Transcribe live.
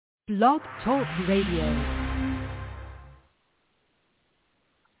Blog Talk Radio.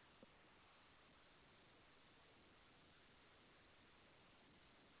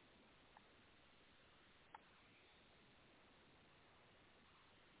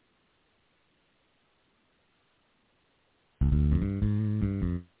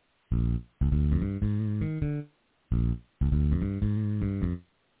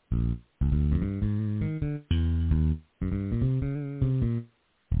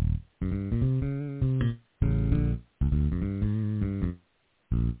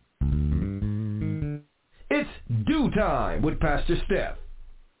 Time with Pastor Steph.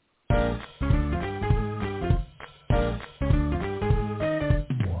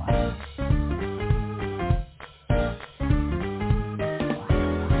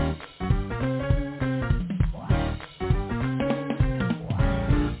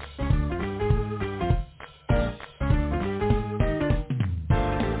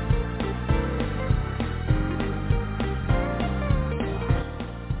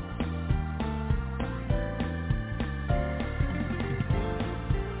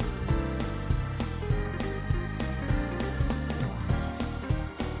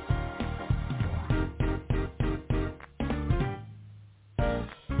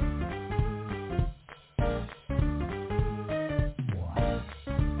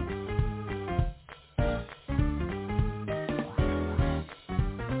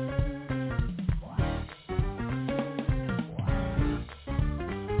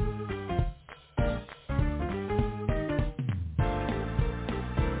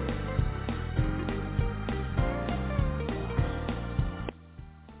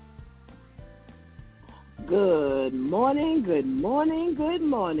 Good morning, good morning, good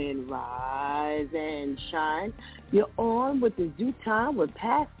morning. Rise and shine. You're on with the Due Time with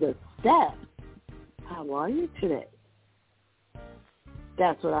Pastor Steph. How are you today?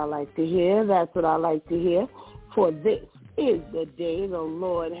 That's what I like to hear. That's what I like to hear. For this is the day the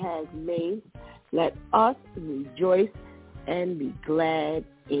Lord has made. Let us rejoice and be glad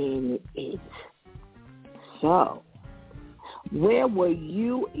in it. So, where were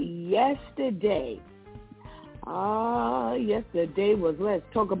you yesterday? Yesterday was Let's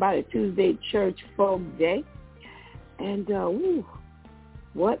Talk About It Tuesday Church Folk Day. And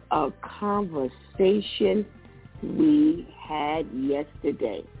what a conversation we had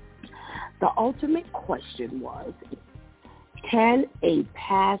yesterday. The ultimate question was, can a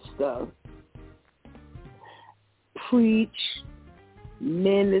pastor preach,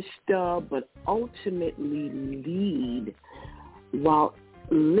 minister, but ultimately lead while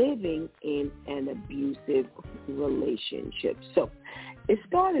living in an abusive relationship? So it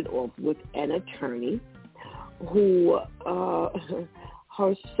started off with an attorney who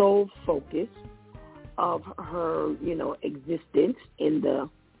her sole focus of her, existence in the,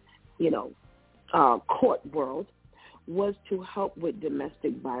 court world was to help with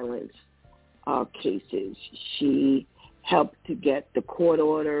domestic violence cases. She helped to get the court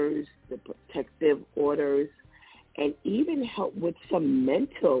orders, the protective orders, and even help with some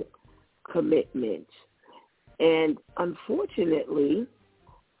mental commitments. And unfortunately,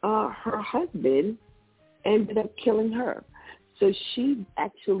 her husband ended up killing her. So she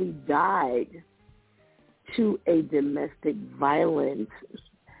actually died to a domestic violence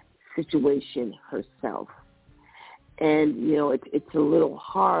situation herself. And, it's a little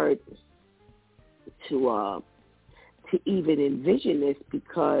hard to even envision this,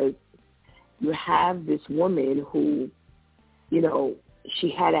 because you have this woman who, she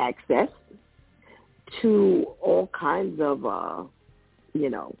had access to all kinds of,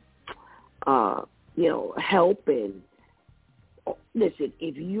 help. And listen,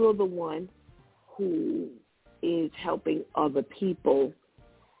 if you're the one who is helping other people,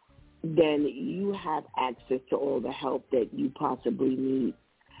 then you have access to all the help that you possibly need.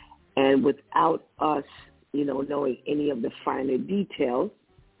 And without us, knowing any of the finer details,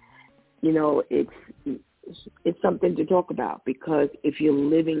 it's something to talk about, because if you're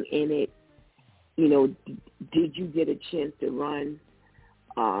living in it, did you get a chance to run?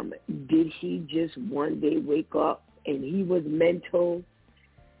 Did he just one day wake up and he was mental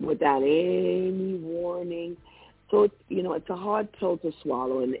without any warning? So it's a hard pill to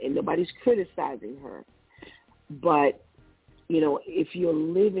swallow, and nobody's criticizing her. But, if you're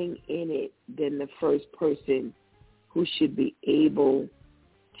living in it, then the first person who should be able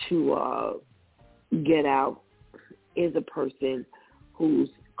to get out is a person who's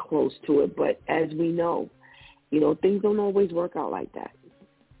close to it. But as we know, things don't always work out like that.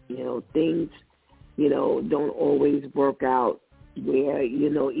 Things, don't always work out where,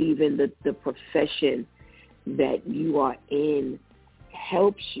 even the profession that you are in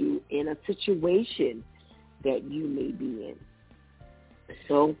helps you in a situation that you may be in.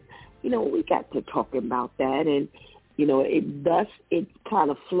 So, we got to talking about that, and, it kind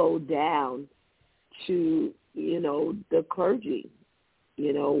of flowed down to, the clergy,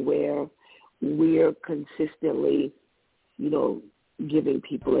 where we're consistently, giving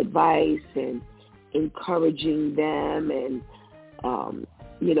people advice and encouraging them and,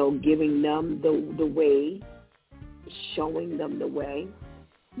 giving them the way, showing them the way,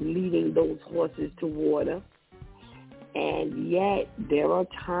 leading those horses to water. And yet there are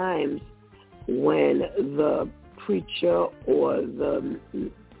times when the preacher or the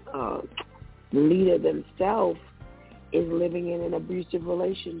leader themselves is living in an abusive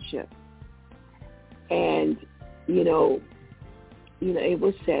relationship. And, it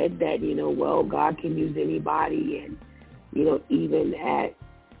was said that, well, God can use anybody, and, even at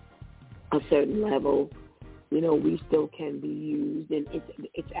a certain level, we still can be used, and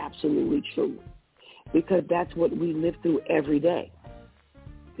it's absolutely true, because that's what we live through every day.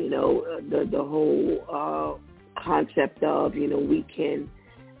 The whole concept of, we can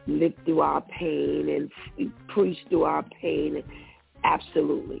live through our pain and preach through our pain,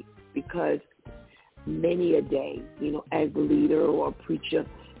 absolutely, because many a day, as a leader or a preacher,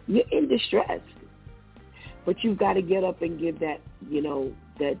 you're in distress. But you've got to get up and give that,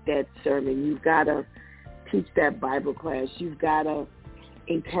 that sermon. You've got to teach that Bible class. You've got to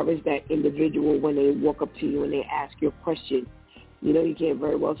encourage that individual when they walk up to you and they ask you a question. You can't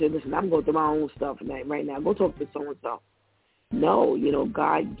very well say, listen, I'm going through my own stuff right now. Go talk to so-and-so. No,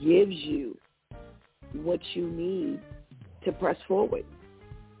 God gives you what you need to press forward.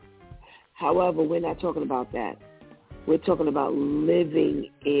 However, we're not talking about that. We're talking about living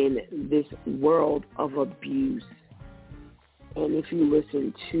in this world of abuse. And if you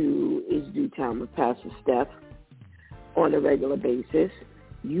listen to It's Due Time with Pastor Steph on a regular basis,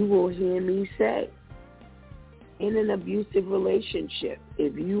 you will hear me say, in an abusive relationship,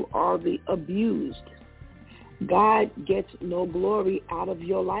 if you are the abused, God gets no glory out of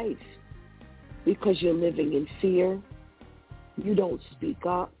your life because you're living in fear. You don't speak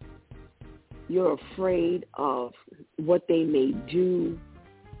up. You're afraid of what they may do,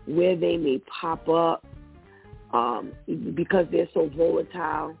 where they may pop up, because they're so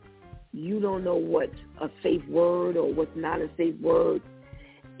volatile. You don't know what's a safe word or what's not a safe word,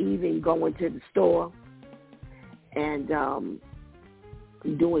 even going to the store and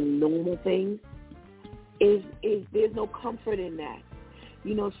doing normal things. There's no comfort in that.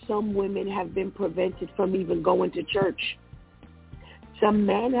 Some women have been prevented from even going to church. Some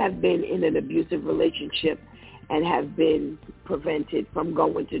men have been in an abusive relationship and have been prevented from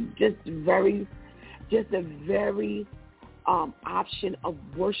going to just a very option of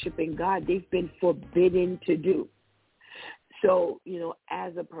worshiping God. They've been forbidden to do. So,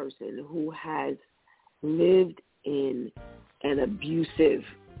 as a person who has lived in an abusive,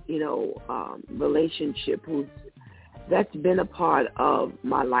 relationship, that's been a part of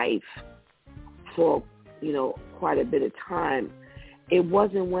my life for, quite a bit of time. It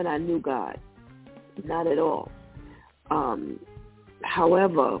wasn't when I knew God, not at all.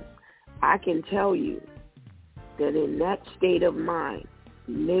 However, I can tell you that in that state of mind,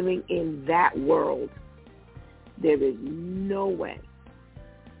 living in that world, there is no way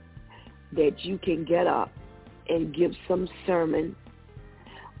that you can get up and give some sermon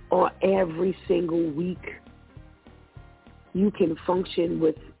or every single week. You can function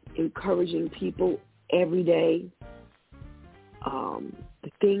with encouraging people every day. The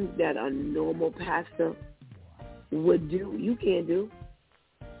things that a normal pastor would do, you can't do.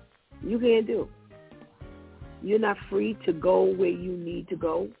 You can't do. You're not free to go where you need to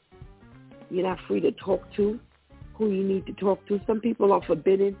go. You're not free to talk to who you need to talk to. Some people are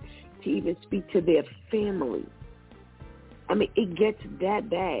forbidden to even speak to their family. I mean, it gets that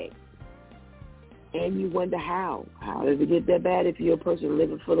bad. And you wonder how. How does it get that bad if you're a person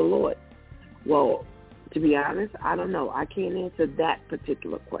living for the Lord? Well, to be honest, I don't know. I can't answer that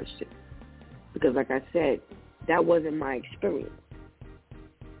particular question. Because like I said, that wasn't my experience.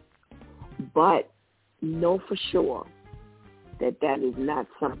 But know for sure that that is not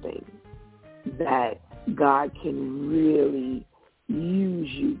something that God can really use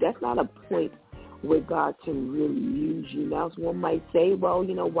you. That's not a point where God can really use you. Now, one might say, well,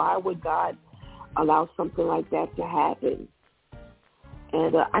 why would God allow something like that to happen?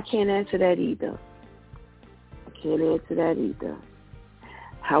 And I can't answer that either.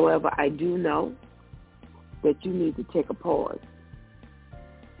 However, I do know that you need to take a pause.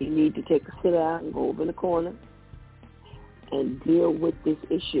 You need to take a sit down and go over in the corner and deal with this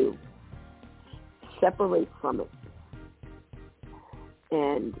issue. Separate from it.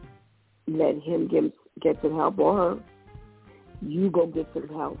 and let him get some help, or her. You go get some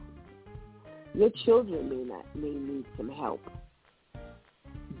help. Your children may need some help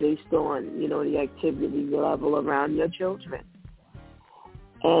based on, the activity level around your children.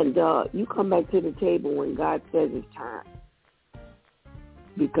 And you come back to the table when God says it's time,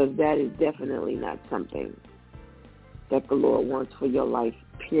 because that is definitely not something that the Lord wants for your life,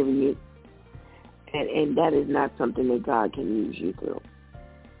 period. And that is not something that God can use you through.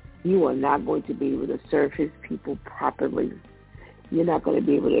 You are not going to be able to serve his people properly. You're not going to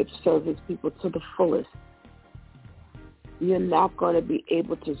be able to serve his people to the fullest. You're not going to be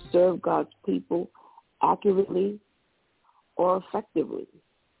able to serve God's people accurately or effectively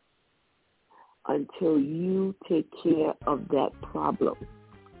until you take care of that problem.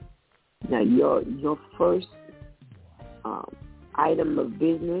 Now, your first item of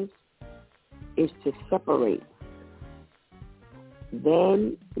business is to separate.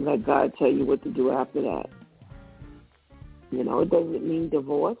 Then let God tell you what to do after that. It doesn't mean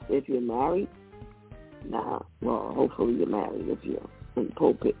divorce if you're married. Nah, well, hopefully you're married if you're in the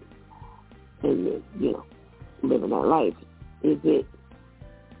pulpit and you're, living that life. Is it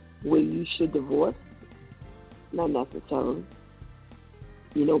where you should divorce? Not necessarily.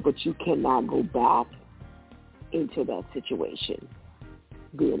 But you cannot go back into that situation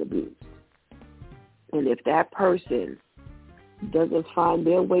being abused. And if that person doesn't find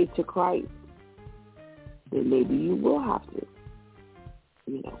their way to Christ, then maybe you will have to,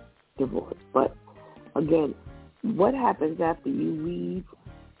 divorce. But again, what happens after you leave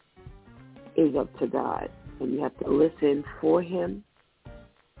is up to God. And you have to listen for him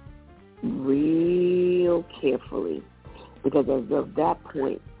real carefully. Because as of that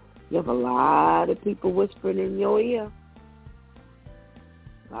point, you have a lot of people whispering in your ear.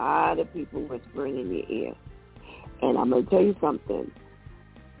 A lot of people whispering in your ear. And I'm going to tell you something.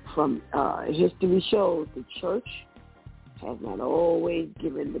 From history shows, the church has not always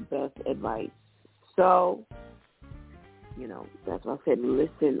given the best advice. So, that's why I said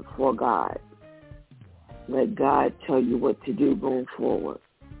listen for God. Let God tell you what to do going forward.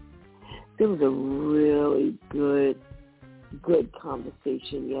 There was a really good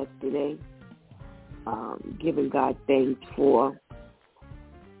conversation yesterday, giving God thanks for,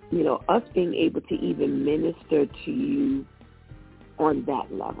 us being able to even minister to you on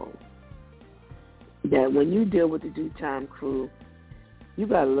that level. That when you deal with the Due Time crew, you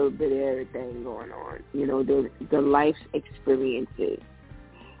got a little bit of everything going on. The life's experiences.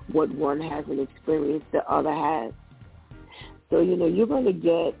 What one hasn't experienced, the other has. So, you're going to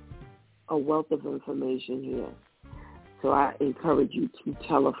get a wealth of information here. So I encourage you to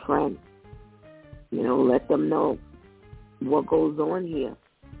tell a friend. Let them know what goes on here.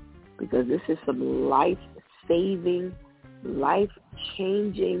 Because this is some life-saving,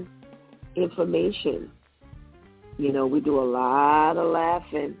 life-changing information. We do a lot of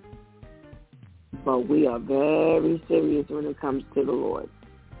laughing, but we are very serious when it comes to the Lord.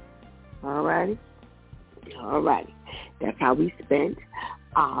 All righty? All righty. That's how we spent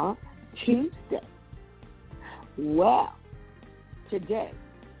our Tuesday. Well, today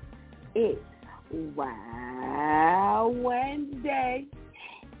is Wow Wednesday.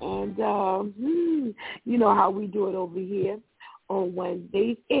 And you know how we do it over here on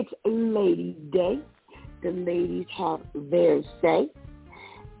Wednesdays. It's Ladies' Day. The ladies have their say.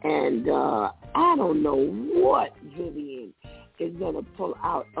 And I don't know what Vivian is going to pull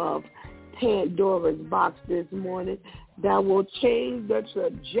out of Pandora's box this morning that will change the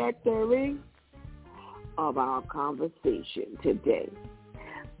trajectory of our conversation today.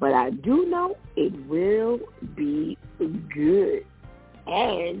 But I do know it will be good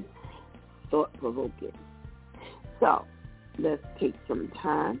and thought-provoking. So let's take some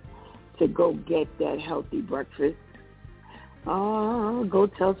time to go get that healthy breakfast. Go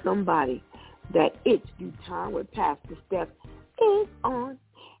tell somebody that it's Due Time with Pastor Steph is on.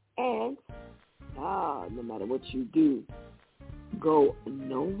 And no matter what you do, go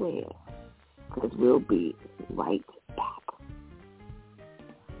nowhere, because we'll be right back.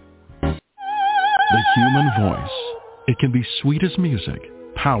 The human voice. It can be sweet as music,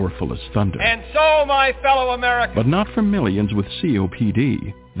 powerful as thunder. And so, my fellow Americans, but not for millions with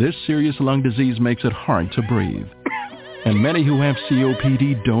COPD. This serious lung disease makes it hard to breathe. And many who have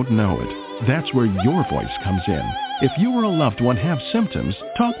COPD don't know it. That's where your voice comes in. If you or a loved one have symptoms,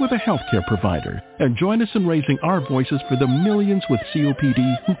 talk with a healthcare provider and join us in raising our voices for the millions with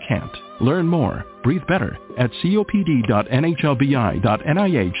COPD who can't. Learn more, breathe better at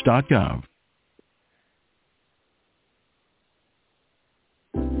copd.nhlbi.nih.gov.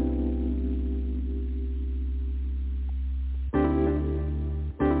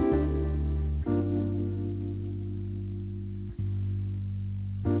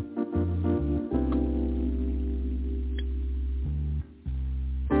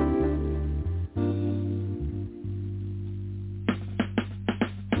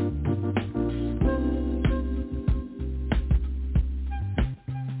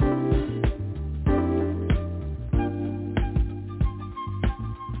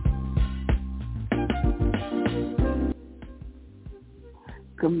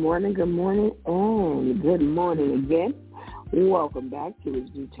 Good morning, and good morning again. Welcome back to It's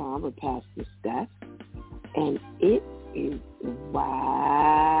Due Time with Pastor Steph. And it is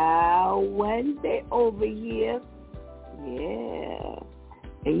Wild Wednesday over here. Yeah.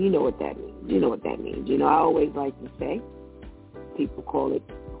 And you know what that means. I always like to say, people call it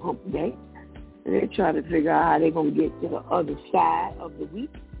hump day. And they're trying to figure out how they're going to get to the other side of the week.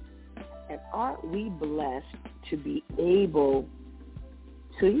 And aren't we blessed to be able to,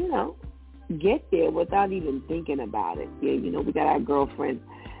 get there without even thinking about it? Yeah, we got our girlfriend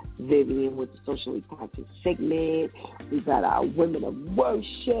Vivian with the Socially Conscious segment. We got our Women of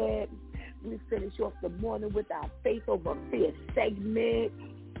Worship. We finish off the morning with our Faith Over Fear segment.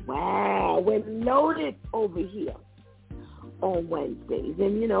 Wow, we're loaded over here on Wednesdays.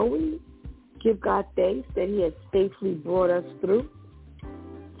 And, we give God thanks that he has safely brought us through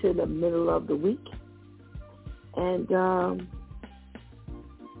to the middle of the week. And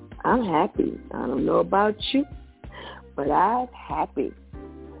I'm happy. I don't know about you, but I'm happy.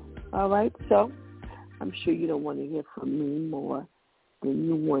 All right, so I'm sure you don't want to hear from me more than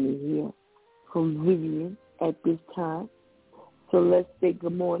you want to hear from Vivian at this time. So let's say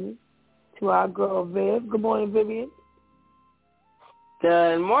good morning to our girl, Viv. Good morning, Vivian.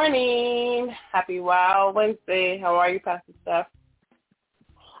 Good morning. Happy Wild Wednesday. How are you, Pastor Steph?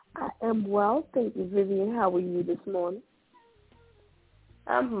 I am well, thank you, Vivian. How are you this morning?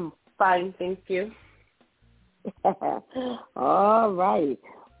 I'm fine, thank you. All right.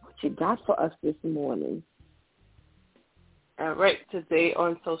 What you got for us this morning? All right. Today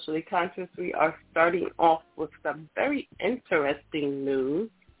on Socially Conscious, we are starting off with some very interesting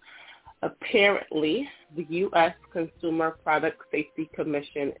news. Apparently, the U.S. Consumer Product Safety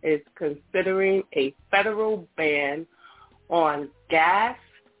Commission is considering a federal ban on gas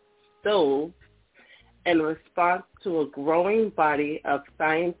stoves in response to a growing body of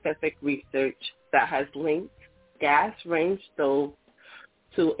scientific research that has linked gas-range stoves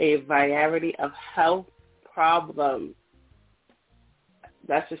to a variety of health problems.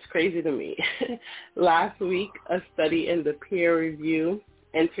 That's just crazy to me. Last week, a study in the peer-reviewed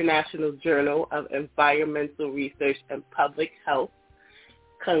International Journal of Environmental Research and Public Health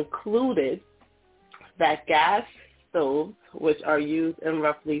concluded that gas stoves, which are used in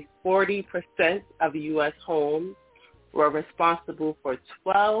roughly 40% of U.S. homes, were responsible for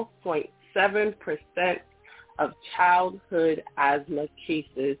 12.7% of childhood asthma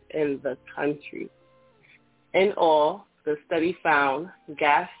cases in the country. In all, the study found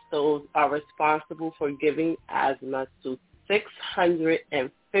gas stoves are responsible for giving asthma to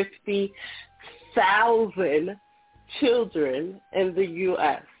 650,000 children in the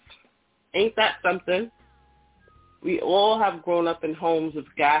U.S. Ain't that something? We all have grown up in homes with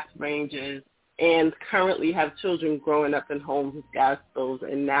gas ranges and currently have children growing up in homes with gas stoves,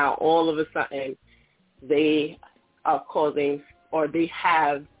 and now all of a sudden they are causing, or they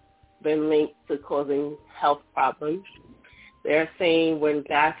have been linked to causing health problems. They're saying when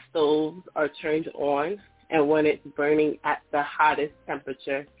gas stoves are turned on and when it's burning at the hottest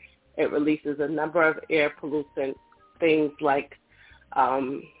temperature, it releases a number of air pollutants, things like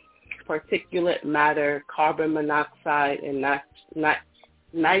particulate matter, carbon monoxide, and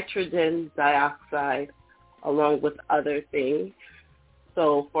nitrogen dioxide, along with other things.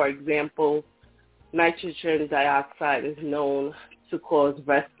 So, for example, nitrogen dioxide is known to cause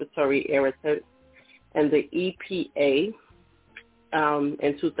respiratory irritants, and the EPA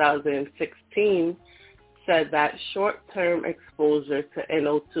in 2016 said that short-term exposure to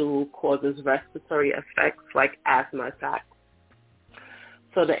NO2 causes respiratory effects like asthma attacks.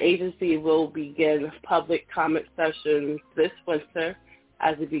 So the agency will begin public comment sessions this winter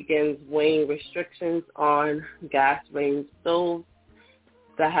as it begins weighing restrictions on gas-range stoves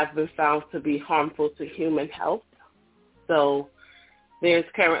that have been found to be harmful to human health. So there's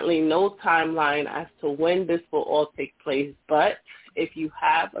currently no timeline as to when this will all take place, but if you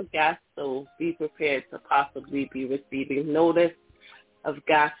have a gas stove, be prepared to possibly be receiving notice of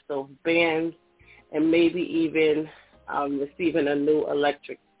gas stove bans and maybe even receiving a new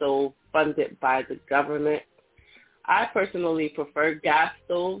electric stove funded by the government. I personally prefer gas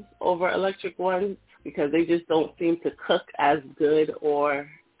stoves over electric ones because they just don't seem to cook as good or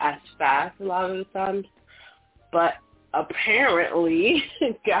as fast a lot of the times. But apparently,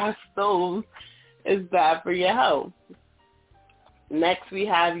 gas stoves is bad for your health. Next, we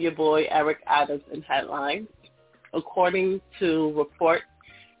have your boy Eric Adams in headlines. According to reports,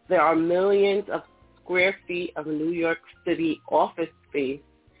 there are millions of square feet of New York City office space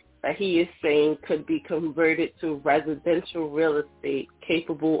that he is saying could be converted to residential real estate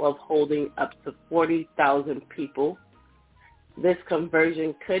capable of holding up to 40,000 people. This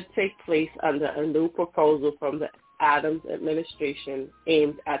conversion could take place under a new proposal from the Adams administration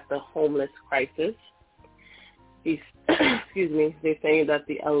aimed at the homeless crisis. They're saying that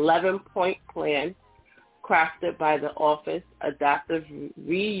the 11-point plan crafted by the Office Adaptive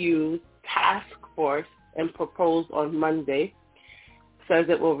Reuse Task Force and proposed on Monday says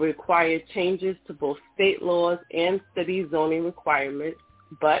it will require changes to both state laws and city zoning requirements,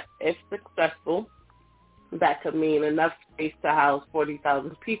 but if successful, that could mean enough space to house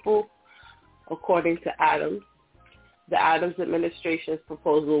 40,000 people, according to Adams. The Adams administration's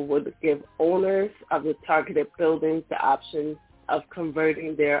proposal would give owners of the targeted buildings the option of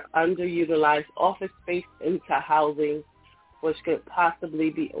converting their underutilized office space into housing, which could possibly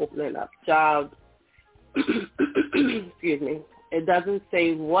be opening up jobs. It doesn't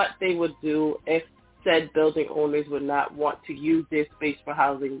say what they would do if said building owners would not want to use their space for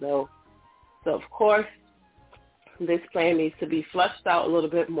housing, though. So, of course, this plan needs to be fleshed out a little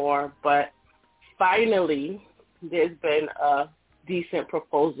bit more, but finally, there's been a decent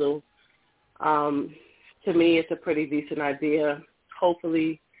proposal. To me, it's a pretty decent idea.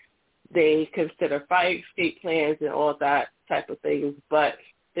 Hopefully, they consider fire escape plans and all that type of things, but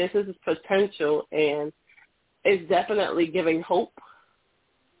this is potential, and it's definitely giving hope.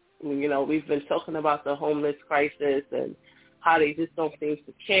 You know, we've been talking about the homeless crisis and how they just don't seem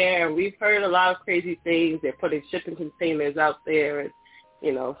to care. And we've heard a lot of crazy things. They're putting shipping containers out there and,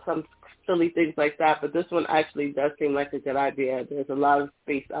 you know, some silly things like that. But this one actually does seem like a good idea. There's a lot of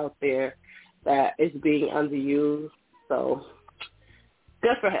space out there that is being underused. So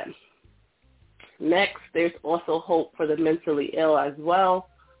good for him. Next, there's also hope for the mentally ill as well.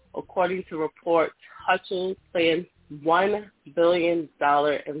 According to reports, Hutchins planned $1 billion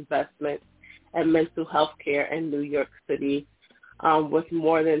investment in mental health care in New York City, with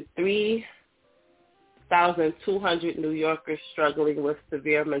more than 3,200 New Yorkers struggling with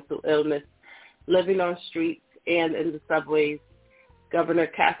severe mental illness, living on streets and in the subways. Governor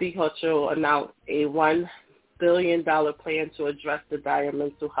Kathy Hochul announced a $1 billion plan to address the dire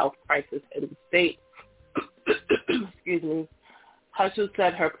mental health crisis in the state. Hochul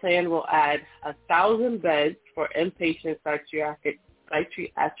said her plan will add 1,000 beds for inpatient psychiatric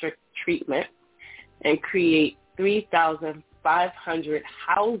treatment and create 3,500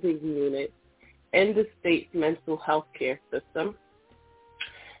 housing units in the state's mental health care system.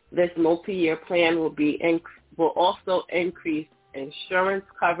 This multi-year plan will also increase insurance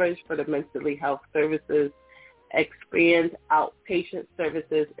coverage for the mentally health services, expand outpatient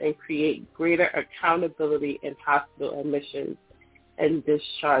services, and create greater accountability in hospital admissions and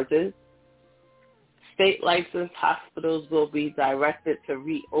discharges. State licensed hospitals will be directed to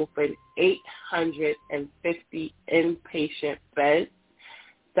reopen 850 inpatient beds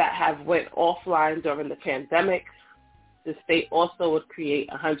that have went offline during the pandemic. The state also would create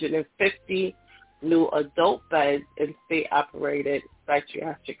 150 new adult beds in state-operated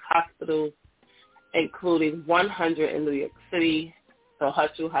psychiatric hospitals, including 100 in New York City. So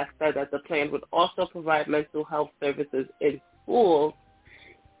Hochul has said that the plan would also provide mental health services in schools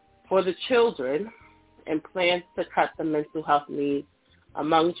for the children and plans to cut the mental health needs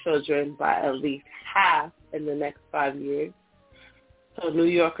among children by at least half in the next 5 years. So New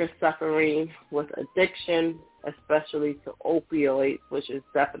Yorkers suffering with addiction, especially to opioids, which is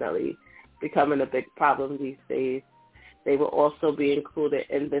definitely becoming a big problem these days, they will also be included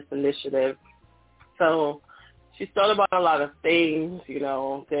in this initiative. So she's thought about a lot of things. You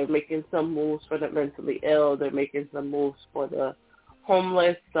know, they're making some moves for the mentally ill. They're making some moves for the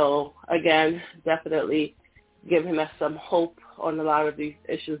homeless. So, again, definitely giving us some hope on a lot of these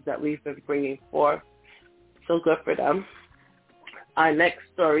issues that we've been bringing forth. So good for them. Our next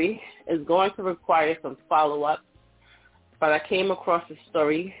story is going to require some follow-up, but I came across a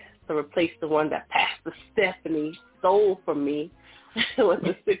story to replace the one that Pastor Stephanie stole from me. It was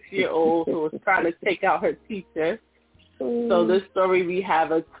a 6-year-old who was trying to take out her teacher. So this story, we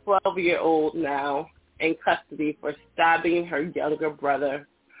have a 12-year-old now in custody for stabbing her younger brother.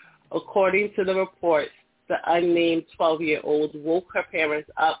 According to the reports, the unnamed 12-year-old woke her parents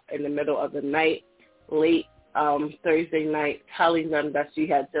up in the middle of the night, late Thursday night, telling them that she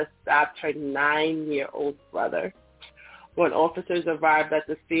had just stabbed her 9-year-old brother. When officers arrived at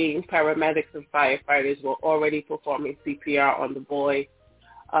the scene, paramedics and firefighters were already performing CPR on the boy.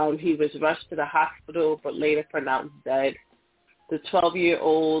 He was rushed to the hospital but later pronounced dead. The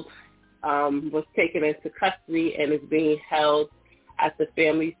 12-year-old was taken into custody and is being held at the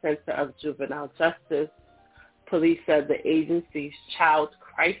Family Center of Juvenile Justice. Police said the agency's Child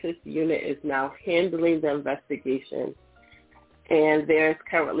Crisis Unit is now handling the investigation, and there is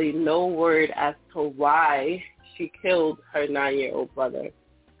currently no word as to why she she killed her 9-year-old brother.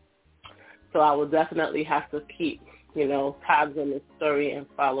 So I will definitely have to keep, tabs on this story and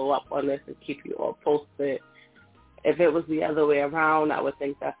follow up on this and keep you all posted. If it was the other way around, I would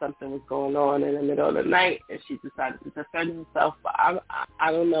think that something was going on in the middle of the night and she decided to defend herself. But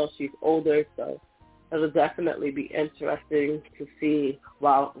I don't know. She's older, so it'll definitely be interesting to see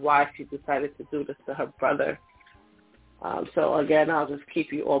why she decided to do this to her brother. So, again, I'll just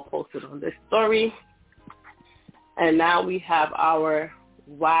keep you all posted on this story. And now we have our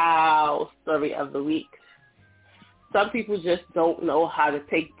wow story of the week. Some people just don't know how to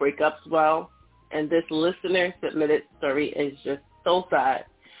take breakups well. And this listener submitted story is just so sad.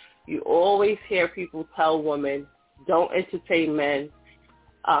 You always hear people tell women, don't entertain men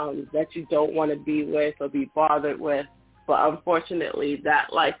that you don't want to be with or be bothered with. But unfortunately,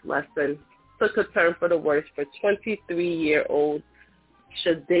 that life lesson took a turn for the worse for 23-year-old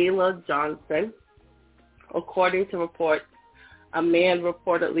Shadayla Johnson. According to reports, a man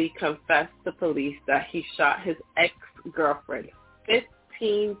reportedly confessed to police that he shot his ex-girlfriend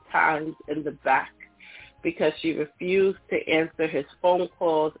 15 times in the back because she refused to answer his phone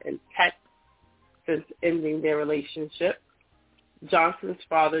calls and texts since ending their relationship. Johnson's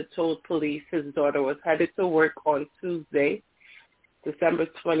father told police his daughter was headed to work on Tuesday, December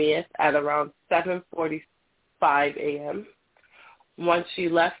 20th at around 7:45 a.m. Once she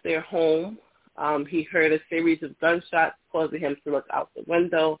left their home, he heard a series of gunshots causing him to look out the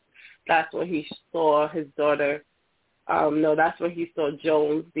window. That's when he saw his daughter. That's when he saw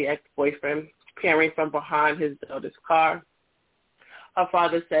Jones, the ex-boyfriend, peering from behind his daughter's car. Her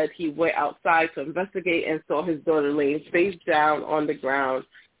father said he went outside to investigate and saw his daughter laying face down on the ground,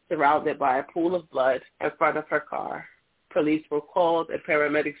 surrounded by a pool of blood in front of her car. Police were called and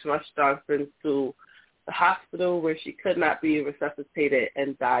paramedics rushed Johnson to the hospital where she could not be resuscitated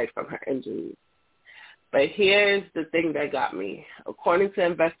and died from her injuries. But here's the thing that got me. According to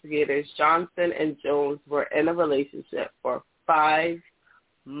investigators, Johnson and Jones were in a relationship for 5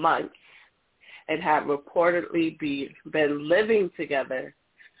 months and had reportedly been living together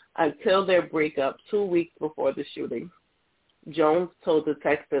until their breakup 2 weeks before the shooting. Jones told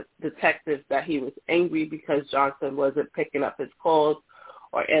detectives that he was angry because Johnson wasn't picking up his calls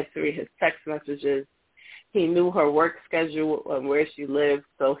or answering his text messages. He knew her work schedule and where she lived,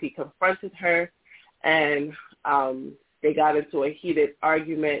 so he confronted her, and they got into a heated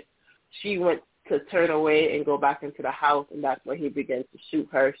argument. She went to turn away and go back into the house, and that's when he began to shoot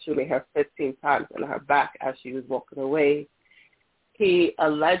her, shooting her 15 times in her back as she was walking away. He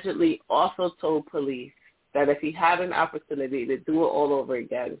allegedly also told police that if he had an opportunity to do it all over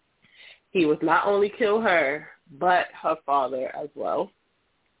again, he would not only kill her, but her father as well.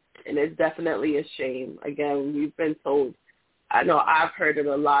 And it's definitely a shame. Again, we've been told, I know I've heard it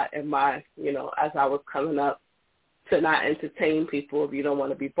a lot in my, as I was coming up, to not entertain people. If you don't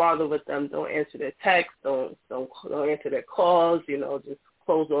want to be bothered with them, don't answer their texts, don't answer their calls, just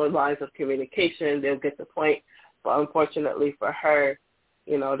close all lines of communication. They'll get the point. But unfortunately for her,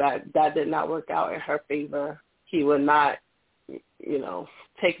 that did not work out in her favor. He would not,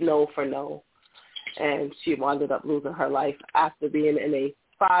 take no for no. And she wound up losing her life after being in a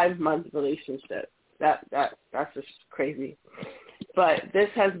 5-month relationship. That's just crazy. But this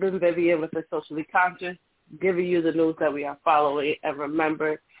has been Vivian with the Socially Conscious, giving you the news that we are following. And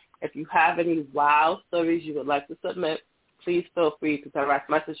remember, if you have any wild stories you would like to submit, please feel free to direct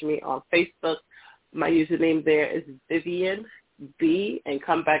message me on Facebook. My username there is Vivian B, and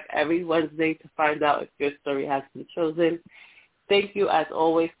come back every Wednesday to find out if your story has been chosen. Thank you, as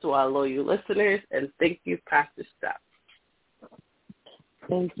always, to our loyal listeners, and thank you, Pastor Steph.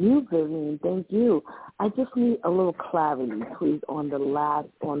 Thank you, Vivian. Thank you. I just need a little clarity, please, on the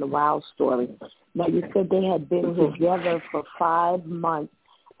WOW story. Now, you said they had been together for 5 months.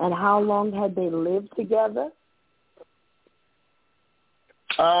 And how long had they lived together?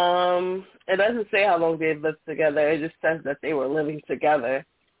 It doesn't say how long they lived together. It just says that they were living together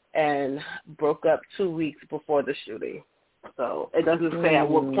and broke up 2 weeks before the shooting. So it doesn't say at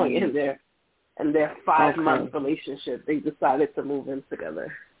what point in their 5-month relationship they decided to move in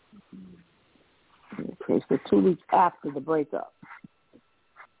together. Okay, so 2 weeks after the breakup.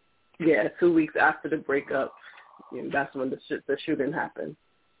 Yeah, 2 weeks after the breakup. That's when the shooting happened.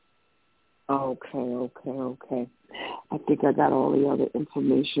 Okay. I think I got all the other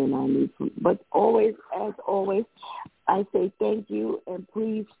information I need. But always, as always, I say thank you, and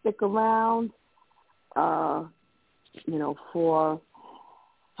please stick around, for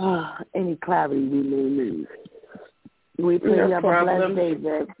any clarity we may need. We pray you have a blessed day,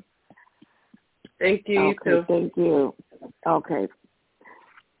 Viv. Thank you, you too. Thank you. Okay.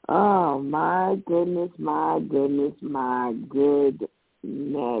 Oh, my goodness, my goodness, my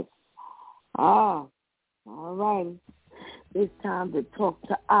goodness. Ah, all right. It's time to talk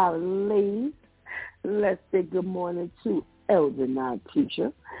to our ladies. Let's say good morning to Elder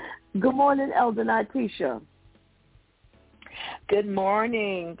Natisha. Good morning, Elder Natisha. Good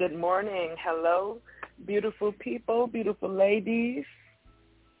morning. Good morning. Hello, beautiful people, beautiful ladies.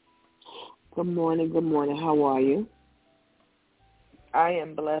 Good morning. Good morning. How are you? I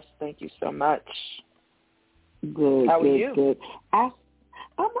am blessed. Thank you so much. Good. How are good, you? Good. I'm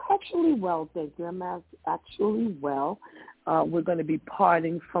actually well, thank you. I'm actually well. We're going to be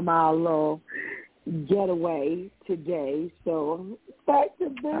parting from our little getaway today, so back to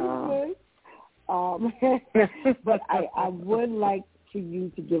business. But I would like for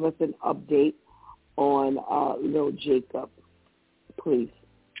you to give us an update on little Jacob, please.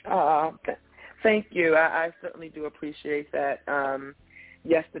 Thank you. I certainly do appreciate that.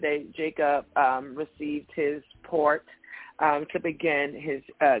 Yesterday, Jacob received his port to begin his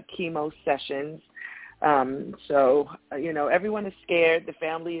chemo sessions. So, everyone is scared. The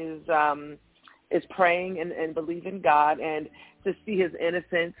family is praying and believing God, and to see his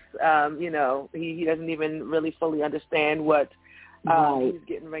innocence, he doesn't even really fully understand what he's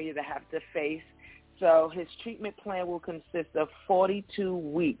getting ready to have to face. So his treatment plan will consist of 42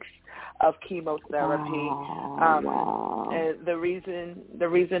 weeks of chemotherapy. Wow. And the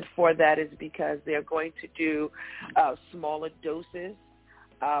reason for that is because they're going to do smaller doses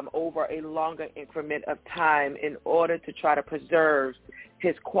over a longer increment of time in order to try to preserve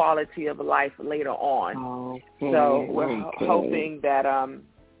his quality of life later on. Okay. So we're hoping that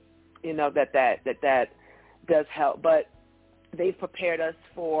that does help. But they've prepared us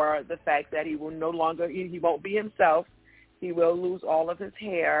for the fact that he won't be himself. He will lose all of his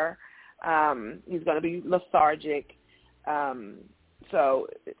hair. He's going to be lethargic. So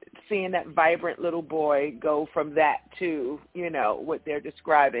seeing that vibrant little boy go from that to, what they're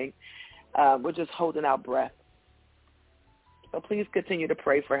describing, we're just holding our breath. So please continue to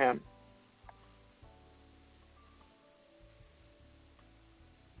pray for him.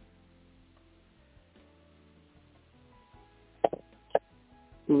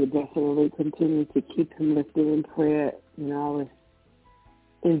 We would definitely continue to keep him lifted in prayer. I was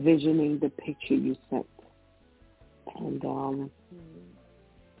envisioning the picture you sent. And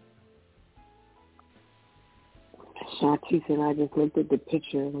Shantice and I just looked at the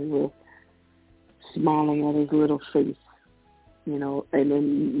picture and we were smiling at his little face, and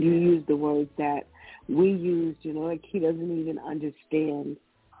then you used the words that we used, like he doesn't even understand,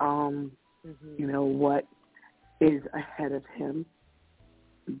 what is ahead of him.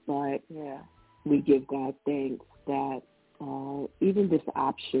 But we give God thanks that even this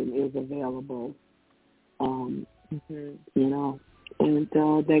option is available, and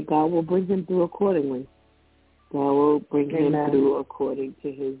that God will bring him through accordingly. God will bring him through according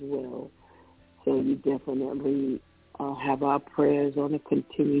to his will. So you definitely have our prayers on a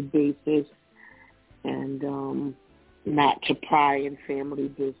continued basis, and not to pry in family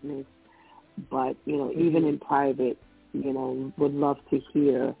business, but, even in private, would love to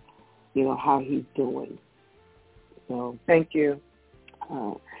hear, how he's doing. So thank you.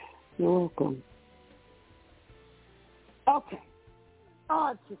 You're welcome. Okay.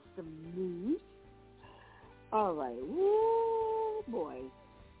 On to some news. All right. Woo, boy.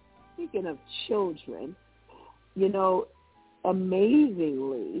 Speaking of children,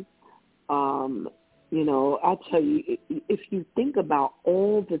 amazingly, I tell you, if you think about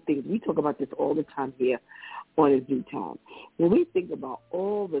all the things, we talk about this all the time here on A Due Time. When we think about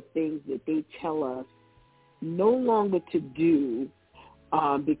all the things that they tell us no longer to do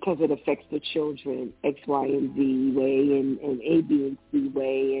because it affects the children X, Y, and Z way and A, B, and C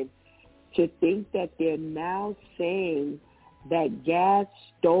way, and to think that they're now saying that gas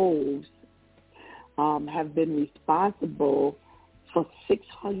stoves have been responsible for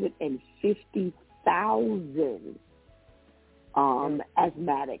 650,000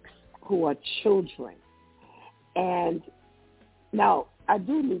 asthmatics who are children. And now I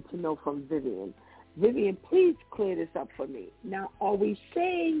do need to know from Vivian. Vivian, please clear this up for me. Now, are we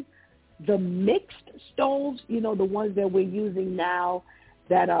saying the mixed stoves, the ones that we're using now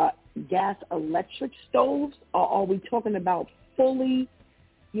that are gas electric stoves, or are we talking about fully,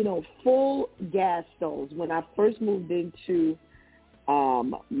 full gas stoves? When I first moved into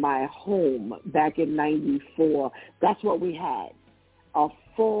my home back in 94, that's what we had, a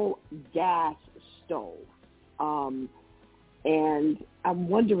full gas stove. And I'm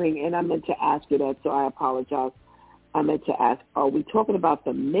wondering, and I meant to ask you that, so I apologize. I meant to ask, are we talking about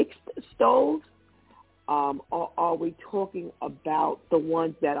the mixed stoves are we talking about the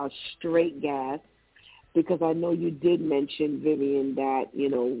ones that are straight gas? Because I know you did mention, Vivian, that,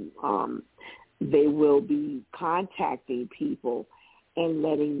 they will be contacting people and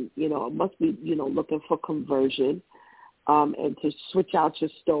letting, it must be, looking for conversion and to switch out your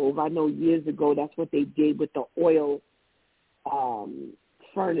stove. I know years ago that's what they did with the oil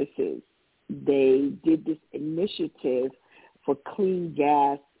furnaces. They did this initiative for clean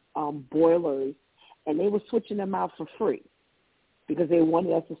gas boilers, and they were switching them out for free because they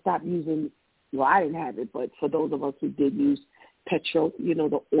wanted us to stop using, well, I didn't have it, but for those of us who did use petrol,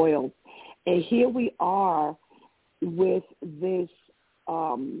 the oil. And here we are with this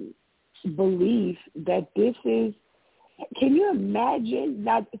belief that this is, can you imagine?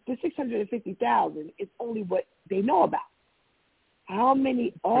 Now, the 650,000 is only what they know about. How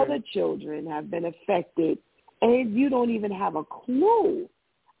many other children have been affected, and you don't even have a clue?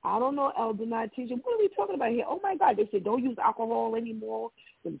 I don't know, Elder Teacher, what are we talking about here? Oh, my God, they said don't use alcohol anymore.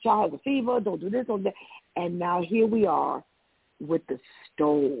 When the child has a fever, don't do this, don't do that. And now here we are with the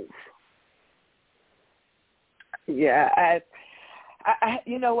stove. Yeah, I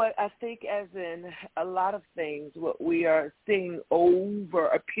you know what, I think as in a lot of things, what we are seeing over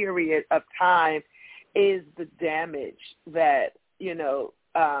a period of time is the damage that, and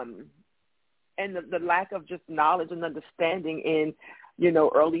the lack of just knowledge and understanding in,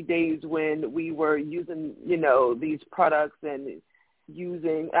 early days when we were using, these products and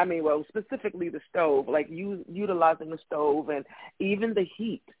using, specifically the stove, like utilizing the stove and even the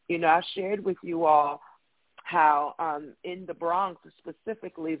heat. I shared with you all how in the Bronx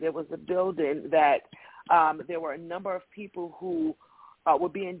specifically there was a building that there were a number of people who were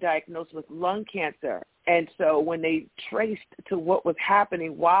being diagnosed with lung cancer. And so when they traced to what was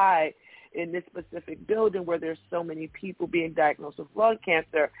happening, why in this specific building where there's so many people being diagnosed with lung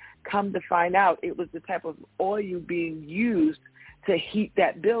cancer, come to find out it was the type of oil being used to heat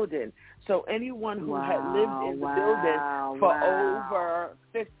that building. So anyone who had lived in the building for over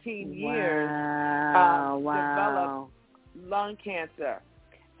 15 years developed lung cancer.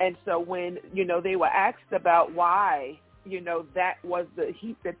 And so when, they were asked about why, that was the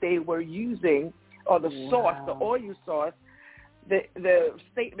heat that they were using or the source, the oil source, the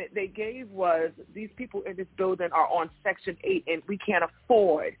statement they gave was these people in this building are on Section 8 and we can't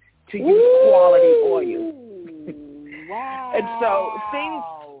afford to use quality oil. Wow. And so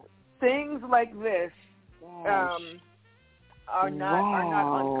things like this are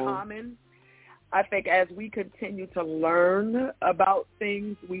not uncommon. I think as we continue to learn about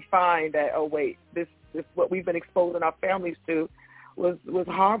things, we find that, oh, wait, this what we've been exposing our families to was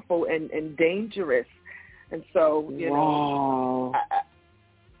harmful and dangerous. And so,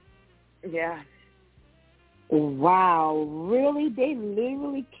 yeah. Wow, really? They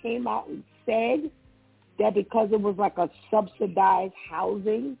literally came out and said that because it was like a subsidized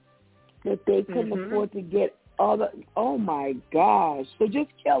housing that they couldn't afford to get other. Oh my gosh! So just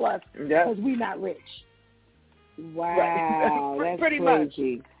kill us because we're not rich. Wow, right. That's pretty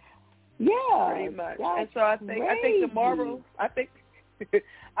crazy. Much. Yeah, pretty much. And so I think the moral. I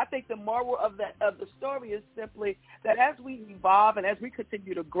think the moral of the story is simply that as we evolve and as we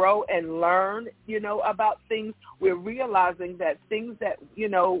continue to grow and learn, about things, we're realizing that things that,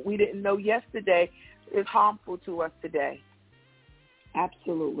 we didn't know yesterday is harmful to us today.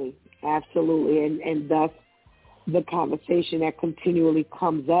 Absolutely. Absolutely. And thus the conversation that continually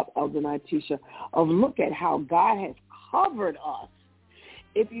comes up, Elder Natisha, of look at how God has covered us.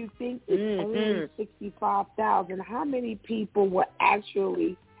 If you think it's only 65,000, how many people were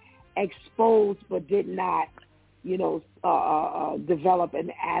actually exposed but did not, develop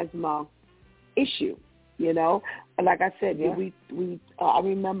an asthma issue? Like I said, I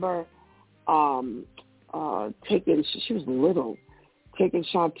remember taking. She was little, taking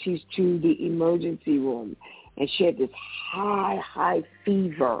Shantice to the emergency room, and she had this high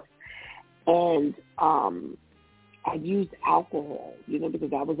fever, and I used alcohol,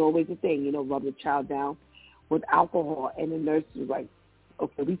 because that was always the thing, rub the child down with alcohol. And the nurse was like,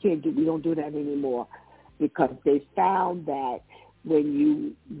 okay, we don't do that anymore, because they found that when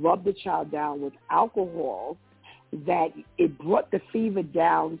you rub the child down with alcohol, that it brought the fever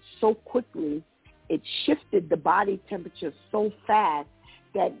down so quickly, it shifted the body temperature so fast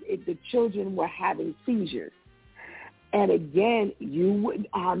that the children were having seizures. And again,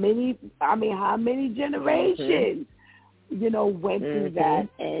 how many generations, went through that.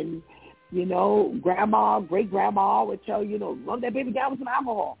 And, grandma, great-grandma would tell you, rub that baby down with some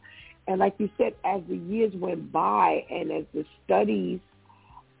alcohol. And like you said, as the years went by and as the studies,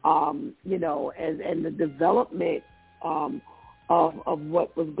 and the development of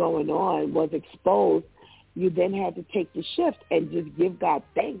what was going on was exposed, you then had to take the shift and just give God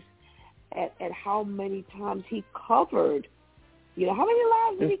thanks at how many times he covered. You know, how many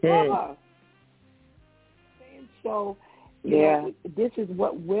lives did he cover? And so, you know, this is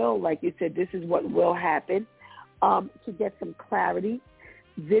what will, like you said, this is what will happen. To get some clarity,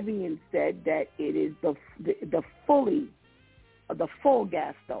 Vivian said that it is the full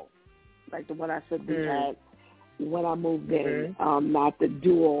gas stove, like the one I said we had when I moved in, not the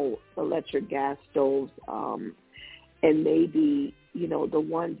dual electric gas stoves, and maybe, you know, the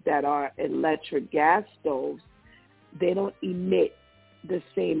ones that are electric gas stoves, they don't emit the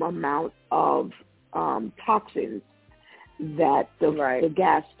same amount of toxins that the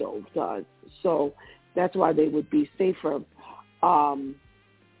gas stove does. So that's why they would be safer. I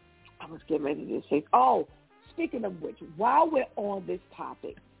was getting ready to say, speaking of which, while we're on this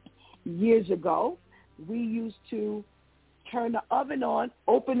topic, years ago, we used to turn the oven on,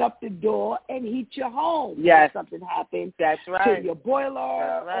 open up the door, and heat your home. Yes. If something happened to your boiler,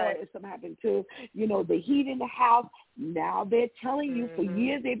 or if something happened to, you know, the heat in the house. Now they're telling you, for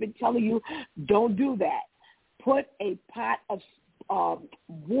years they've been telling you, don't do that. Put a pot of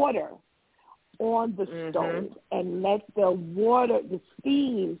water on the stove and let the water, the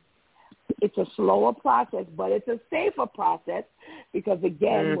steam, it's a slower process, but it's a safer process because,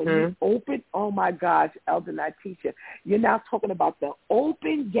 again, when you open, oh, my gosh, Elder Natisha, you're now talking about the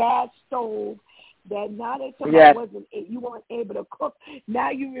open gas stove that now they talking about you weren't able to cook.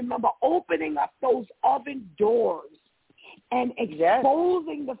 Now you remember opening up those oven doors and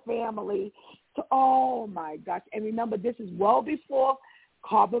exposing the family to, oh, my gosh. And remember, this is well before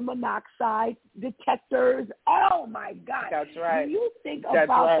carbon monoxide detectors. Oh, my God. That's right. When you think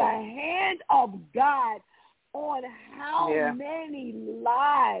about the hand of God on how many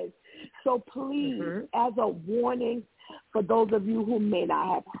lives. So please, as a warning for those of you who may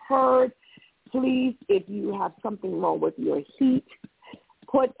not have heard, please, if you have something wrong with your heat,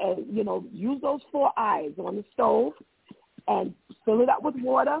 use those 4 eyes on the stove and fill it up with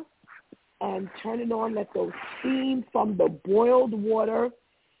water and turn it on. Let those steam from the boiled water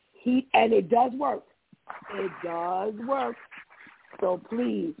heat, and it does work. It does work. So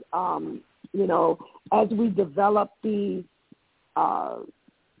please, as we develop these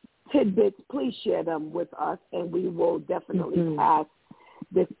tidbits, please share them with us, and we will definitely pass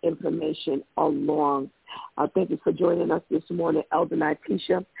this information along. Thank you for joining us this morning, Elder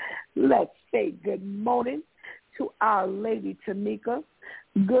Natisha. Let's say good morning to our lady Tamika.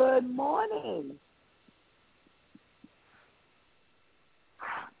 Good morning.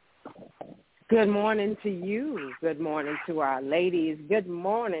 Good morning to you. Good morning to our ladies. Good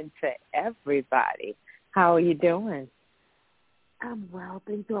morning to everybody. How are you doing? I'm well,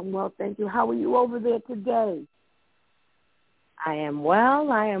 thank you. Thank you. How are you over there today? I am well.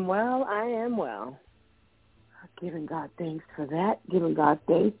 Giving God thanks for that. Giving God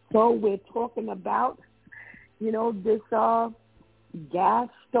thanks. So we're talking about, this gas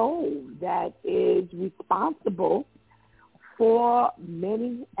stove that is responsible for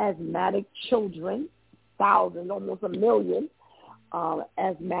many asthmatic children, thousands, almost 1 million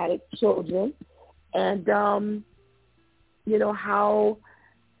asthmatic children. And, how,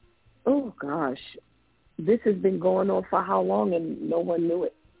 oh, gosh, this has been going on for how long and no one knew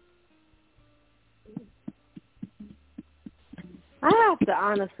it? I have to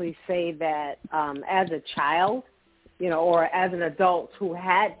honestly say that as a child, or as an adult who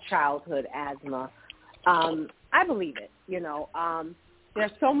had childhood asthma, I believe it.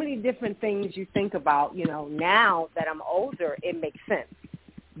 There's so many different things you think about. Now that I'm older, it makes sense.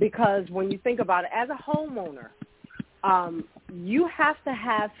 Because when you think about it, as a homeowner, you have to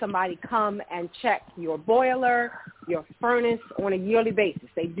have somebody come and check your boiler, your furnace on a yearly basis.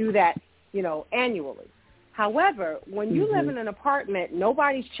 They do that, annually. However, when you live in an apartment,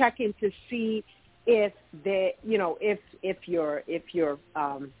 nobody's checking to see if your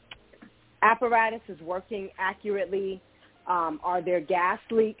apparatus is working accurately. Are there gas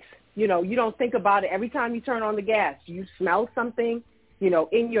leaks? You don't think about it every time you turn on the gas. You smell something,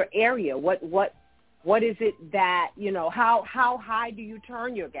 in your area. What is it that how high do you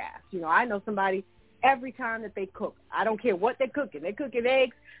turn your gas? I know somebody. Every time that they cook, I don't care what they're cooking. They're cooking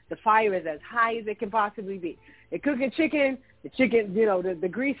eggs. The fire is as high as it can possibly be. They're cooking chicken. The chicken, the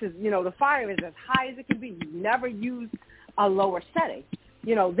grease is, the fire is as high as it can be. You never use a lower setting.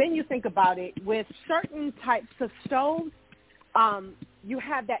 Then you think about it with certain types of stoves. You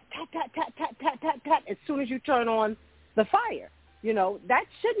have that tap, tap, tap, tap, tap, tap, tap as soon as you turn on the fire. That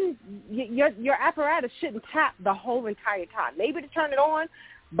shouldn't, your apparatus shouldn't tap the whole entire time. Maybe to turn it on,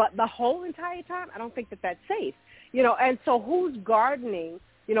 but the whole entire time, I don't think that that's safe. And so who's gardening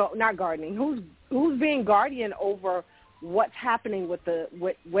not gardening, who's being guardian over what's happening with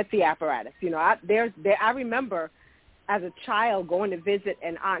the apparatus. I remember as a child going to visit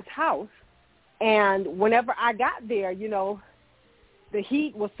an aunt's house, and whenever I got there, the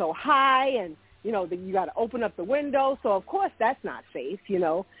heat was so high, and you got to open up the window, so of course that's not safe,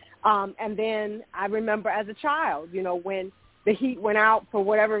 and then I remember as a child, when the heat went out for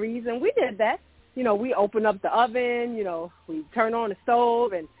whatever reason, we did that. We opened up the oven, we turned on the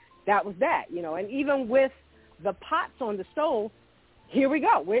stove, and that was that, and even with the pots on the stove, here we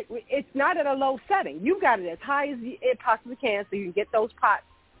go. It's not at a low setting. You've got it as high as it possibly can so you can get those pots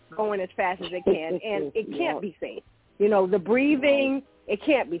going as fast as it can, and it can't be safe. The breathing, it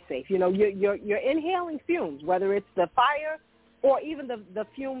can't be safe. You're inhaling fumes, whether it's the fire or even the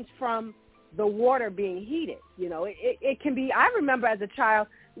fumes from the water being heated. It can be. I remember as a child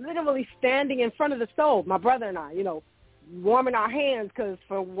literally standing in front of the stove, my brother and I, warming our hands because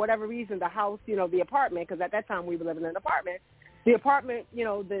for whatever reason the house, the apartment, because at that time we were living in an apartment,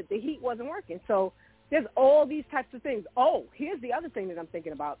 the heat wasn't working. So there's all these types of things. Oh, here's the other thing that I'm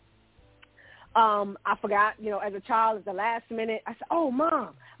thinking about. I forgot, as a child at the last minute, I said, oh,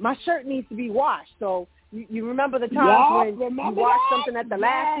 Mom, my shirt needs to be washed. So you remember the times when you wash something at the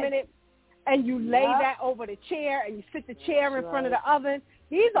last minute and you lay that over the chair and you sit the chair in front of the oven.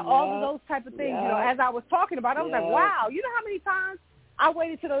 These are all of those type of things. As I was talking about, I was like, wow, you know how many times I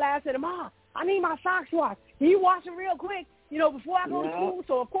waited to the last minute, Mom, I need my socks washed. Can you wash them real quick, before I go to school?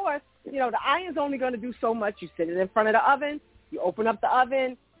 So, of course, the iron's only going to do so much. You sit it in front of the oven. You open up the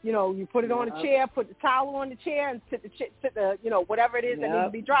oven. You put it on a chair, put the towel on the chair, and sit the whatever it is that needs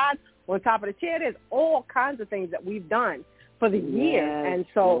to be dried on top of the chair. There's all kinds of things that we've done for the years. And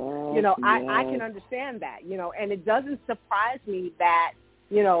so, I can understand that, and it doesn't surprise me that,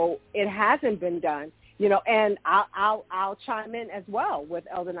 it hasn't been done, and I'll chime in as well with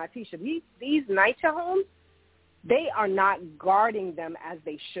Elder Natisha. These NYCHA homes, they are not guarding them as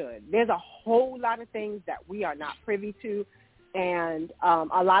they should. There's a whole lot of things that we are not privy to, and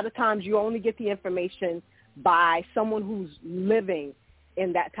a lot of times you only get the information by someone who's living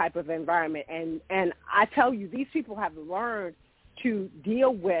in that type of environment. And I tell you, these people have learned to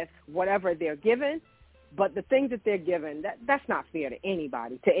deal with whatever they're given, but the things that they're given, that's not fair to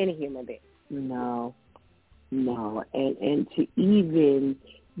anybody, to any human being. No. And to even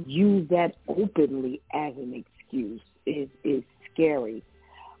use that openly as an excuse is scary.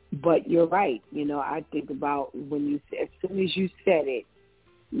 But you're right. I think about as soon as you said it,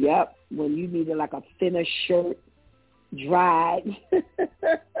 yep, when you needed like a thinner shirt dried.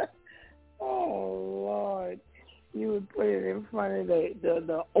 Oh, Lord. You would put it in front of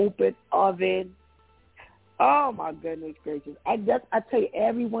the open oven. Oh, my goodness gracious. I tell you,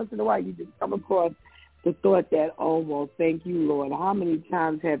 every once in a while you just come across the thought that, oh, well, thank you, Lord. How many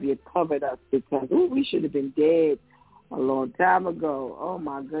times have you covered us? Because, we should have been dead a long time ago. Oh,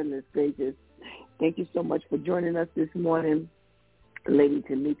 my goodness gracious. Thank you so much for joining us this morning, Lady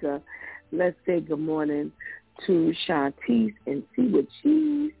Tamika. Let's say good morning to Shantice and see what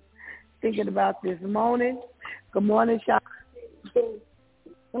she's thinking about this morning. Good morning, Shantice. Good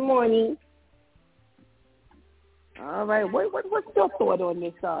morning. All right. What's your thought on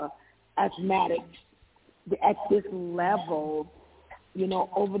this asthmatics at this level,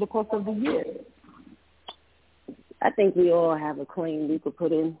 over the course of the year? I think we all have a claim we could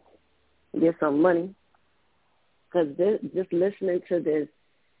put in, get some money. Because just listening to this,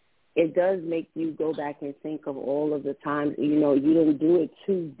 it does make you go back and think of all of the times, you didn't do it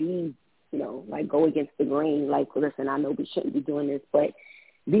to be, like go against the grain. Like, listen, I know we shouldn't be doing this, but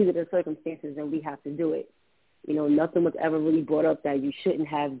these are the circumstances and we have to do it. Nothing was ever really brought up that you shouldn't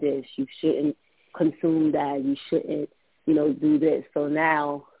have this, you shouldn't consume that, you shouldn't, do this. So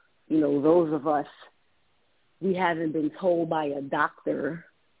now, those of us, we haven't been told by a doctor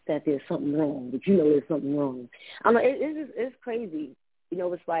that there's something wrong, but there's something wrong. I mean, it's crazy.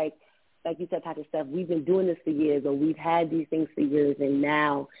 It's like you said, Pastor Steph, we've been doing this for years, or we've had these things for years, and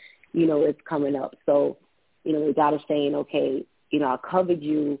now, it's coming up. So, we got to saying, okay, I covered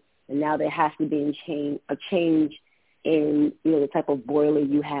you, and now there has to be a change in, the type of boiler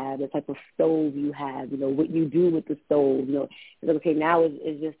you have, the type of stove you have, what you do with the stove. It's like, okay, now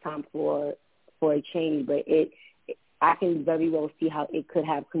it's just time for a change, but I can very well see how it could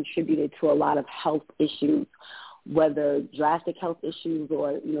have contributed to a lot of health issues, whether drastic health issues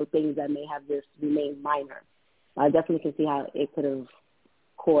or, things that may have just remained minor. I definitely can see how it could have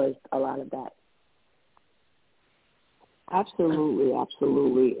caused a lot of that. Absolutely.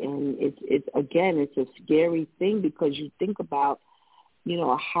 And it's a scary thing because you think about,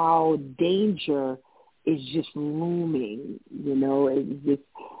 how danger is just looming, it's just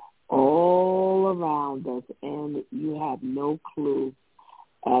all around us, and you have no clue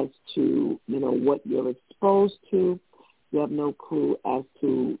as to, what you're exposed to. You have no clue as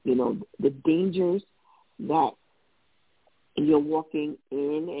to, the dangers that you're walking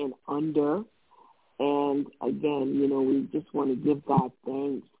in and under. And again, we just want to give God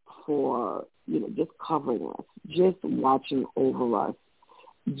thanks for, just covering us, just watching over us,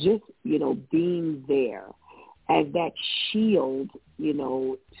 just, being there as that shield,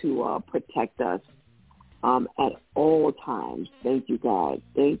 to protect us at all times. Thank you, God.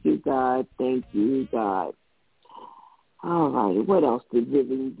 Thank you, God. Thank you, God. All right. What else did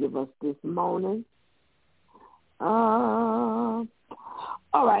Vivian give us this morning? All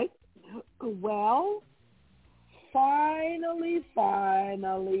right. Well, finally.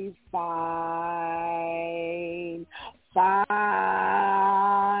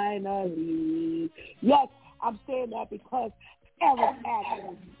 Yes, I'm saying that because Eric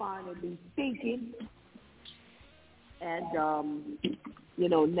Adams is finally thinking. And,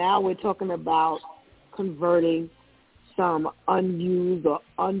 now we're talking about converting some unused or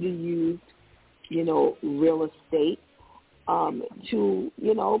underused, real estate to,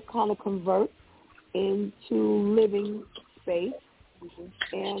 kind of convert into living space.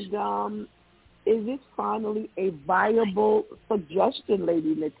 And is this finally a viable suggestion,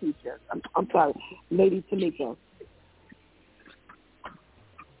 Lady Letitia? I'm sorry, Lady Tamika.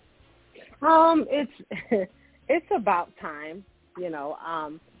 It's about time,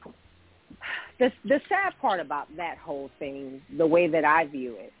 The sad part about that whole thing, the way that I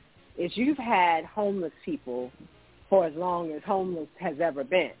view it, is you've had homeless people for as long as homeless has ever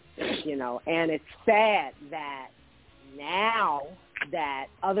been, and it's sad that now that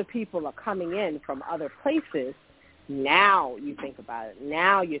other people are coming in from other places, now you think about it,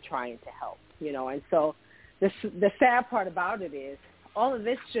 now you're trying to help, and so the sad part about it is all of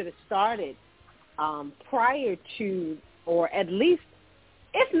this should have started prior to, or at least,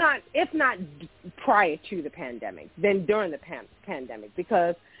 if not prior to the pandemic, then during the pandemic,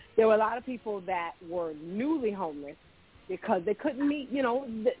 because there were a lot of people that were newly homeless because they couldn't meet,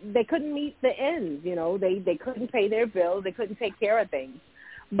 they couldn't meet the ends, they couldn't pay their bills, they couldn't take care of things.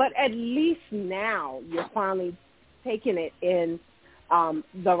 But at least now you're finally taking it in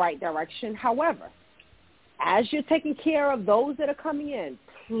the right direction. However, as you're taking care of those that are coming in,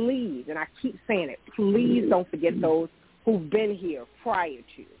 please, and I keep saying it, please don't forget those who've been here prior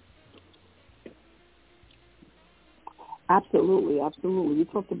to. Absolutely. We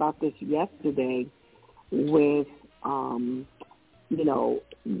talked about this yesterday with, the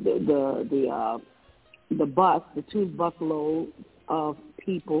bus, the two busloads of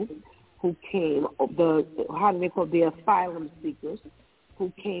people who came, how do they call the asylum seekers,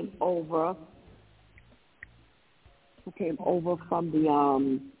 who came over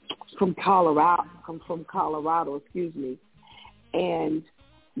from Colorado, excuse me. And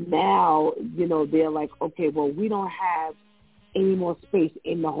now, they're like, okay, well, we don't have any more space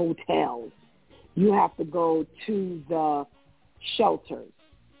in the hotels. You have to go to the shelters.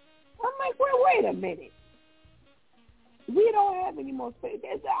 I'm like, well, wait a minute. We don't have any more space.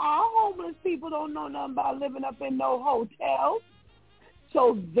 Our homeless people don't know nothing about living up in no hotels.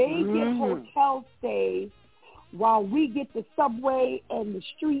 So they get hotel stays while we get the subway and the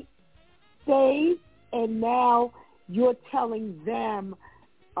street stays. And now you're telling them,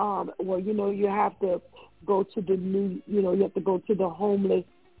 you have to go to the you have to go to the homeless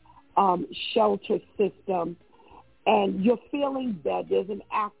shelter system. And you're feeling that there's an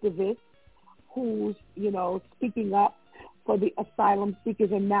activist who's, speaking up for the asylum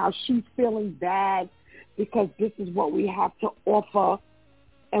seekers, and now she's feeling bad because this is what we have to offer.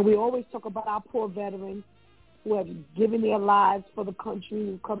 And we always talk about our poor veterans who have given their lives for the country,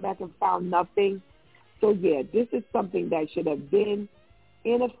 who come back and found nothing. So, yeah, this is something that should have been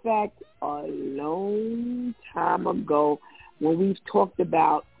in effect a long time ago when we've talked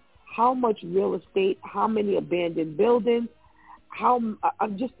about how much real estate, how many abandoned buildings, how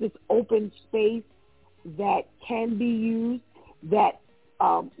just this open space that can be used, that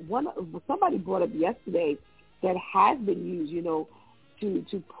somebody brought up yesterday that has been used,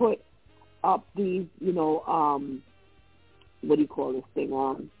 to put up these, what do you call this thing,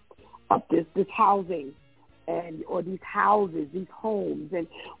 up this housing or these houses, these homes. And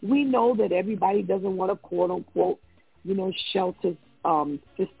we know that everybody doesn't want a quote unquote, shelter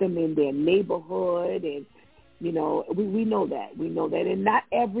system in their neighborhood. And, we know that. We know that. And not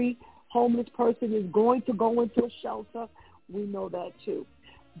every homeless person is going to go into a shelter. We know that too.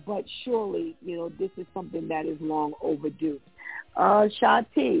 But surely, this is something that is long overdue.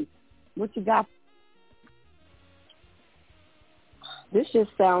 Shanti, what you got? this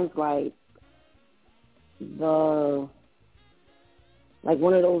just sounds like one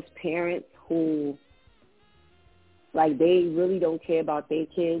of those parents who, like, they really don't care about their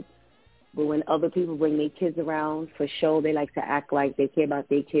kids, but when other people bring their kids around, for sure, they like to act like they care about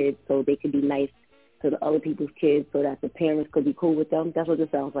their kids so they could be nice to the other people's kids so that the parents could be cool with them. That's what it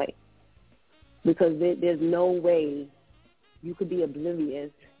sounds like. Because there's no way you could be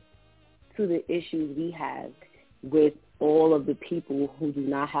oblivious to the issues we have with all of the people who do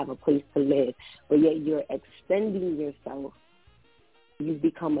not have a place to live, but yet you're extending yourself. You've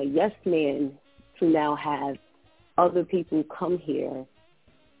become a yes man to now have other people come here,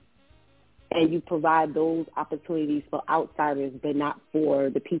 and you provide those opportunities for outsiders, but not for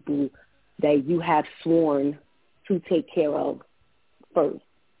the people that you have sworn to take care of first.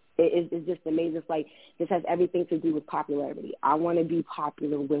 It's just amazing. It's like this has everything to do with popularity. I want to be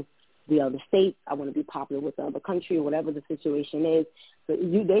popular with the other states. I want to be popular with the other country, or whatever the situation is. So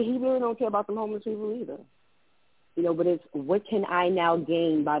he really don't care about the homeless people either. You know, but it's what can I now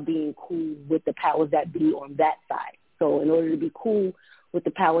gain by being cool with the powers that be on that side? So in order to be cool with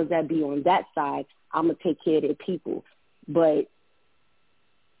the powers that be on that side, I'm going to take care of their people. But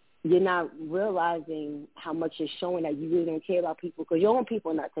you're not realizing how much it's showing that you really don't care about people because your own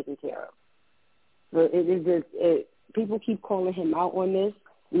people are not taken care of. So people keep calling him out on this,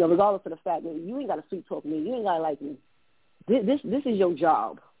 you know, regardless of the fact that you ain't got to sweet talk me. You ain't got to like me. This is your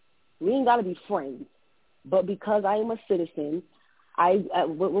job. We ain't got to be friends. But because I am a citizen,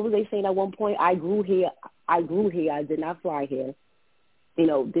 what was they saying at one point? I grew here. I did not fly here. You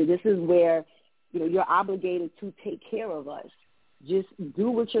know, this is where, you know, you're obligated to take care of us. Just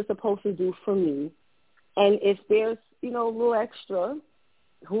do what you're supposed to do for me. And if there's, you know, a little extra,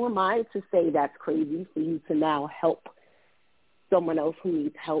 who am I to say that's crazy for you to now help someone else who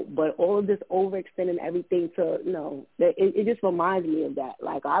needs help? But all of this overextending everything to, you know, it just reminds me of that.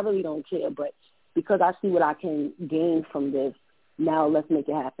 Like, I really don't care, but because I see what I can gain from this, now let's make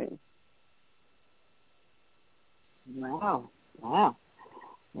it happen. Wow. All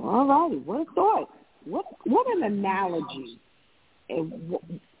righty. What a thought. What an analogy. And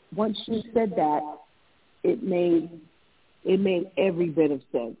once you said that, it made every bit of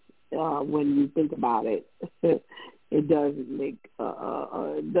sense when you think about it. It does make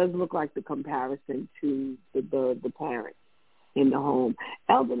it does look like the comparison to the parents in the home.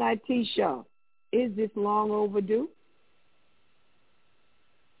 Elder Nitisha, is this long overdue?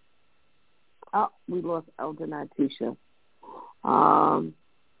 Oh, we lost Elder Nitisha. You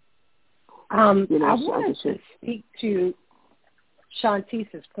know, I wanted to speak to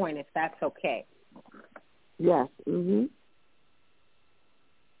Shantice's point, if that's okay. Yes. Mm-hmm.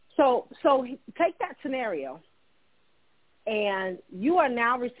 So take that scenario, and you are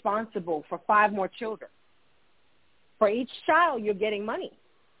now responsible for 5 more children. For each child, you're getting money.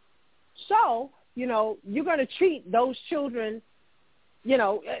 So, you know, you're going to treat those children, you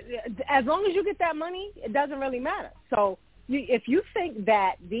know, as long as you get that money, it doesn't really matter. So if you think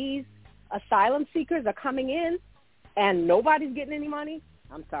that these asylum seekers are coming in and nobody's getting any money,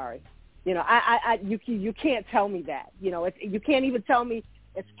 I'm sorry. You know, you can't tell me that. You know, you can't even tell me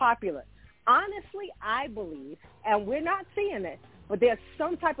it's popular. Honestly, I believe, and we're not seeing it, but there's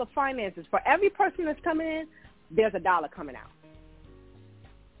some type of finances. For every person that's coming in, there's $1 coming out.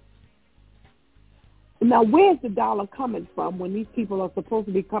 Now, where's the dollar coming from when these people are supposed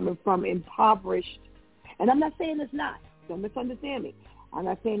to be coming from impoverished? And I'm not saying it's not. Don't misunderstand me. I'm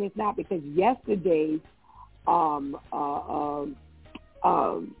not saying it's not, because yesterday's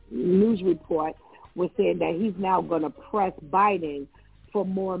news report was saying that he's now going to press Biden for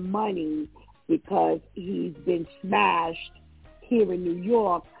more money because he's been smashed here in New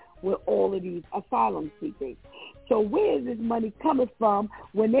York with all of these asylum seekers. So where is this money coming from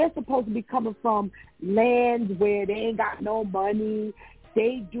when they're supposed to be coming from lands where they ain't got no money,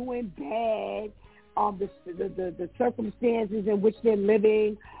 they doing bad, the circumstances in which they're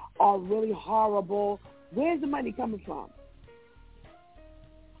living are really horrible? Where's the money coming from?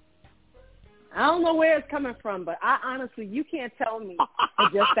 I don't know where it's coming from, but honestly, you can't tell me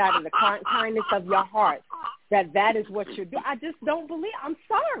just out of the kindness of your heart that is what you're doing. I just don't believe. I'm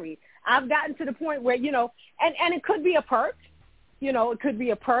sorry. I've gotten to the point where, you know, and it could be a perk. You know, it could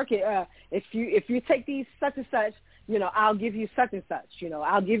be a perk. If you take these such and such, you know, I'll give you such and such. You know,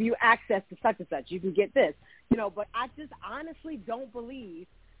 I'll give you access to such and such. You can get this. You know, but I just honestly don't believe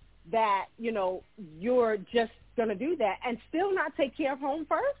that, you know, you're just going to do that and still not take care of home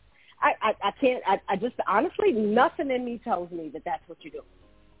first. I can't. I just honestly, nothing in me tells me that that's what you do.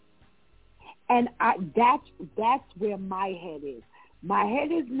 And that's where my head is. My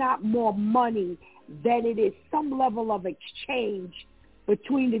head is not more money than it is some level of exchange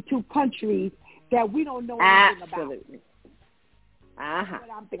between the two countries that we don't know anything about. Absolutely. That's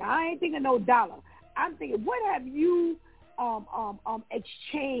what I'm thinking. I ain't thinking no dollar. I'm thinking, what have you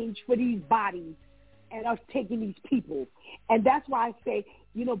exchanged for these bodies and us taking these people? And that's why I say,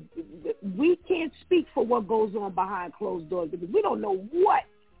 you know, we can't speak for what goes on behind closed doors because we don't know what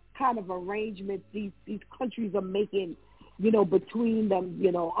kind of arrangements these countries are making, you know, between them,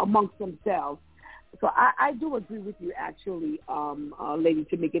 you know, amongst themselves. So I do agree with you, actually, Lady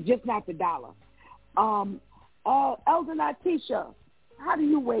Tamika, just not the dollar. Elder Natisha, how do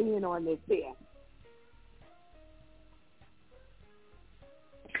you weigh in on this there?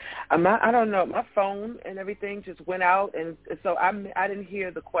 I don't know. My phone and everything just went out, and so I didn't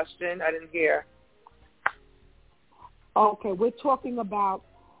hear the question. I didn't hear. Okay, we're talking about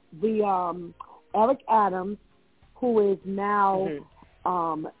the Eric Adams, who is now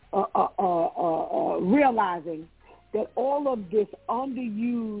realizing that all of this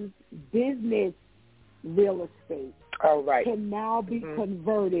underused business real estate can now be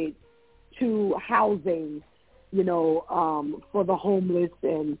converted to housing, you know, for the homeless,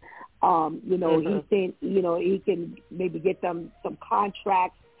 and you know, he think, you know, he can maybe get them some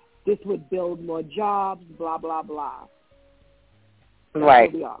contracts. This would build more jobs. Blah blah blah. That's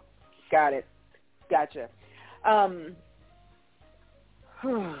right. Where we are. Got it. Gotcha. I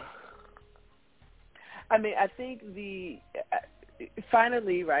mean, I think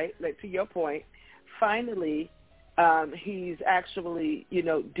finally, right, like to your point, finally, he's actually, you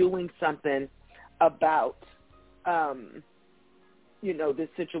know, doing something about, you know, this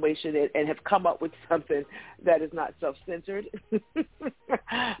situation and have come up with something that is not self-centered,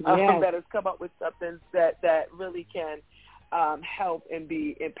 that has come up with something that really can help and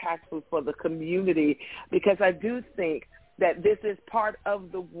be impactful for the community, because I do think that this is part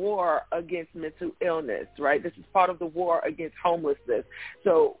of the war against mental illness, right? This is part of the war against homelessness.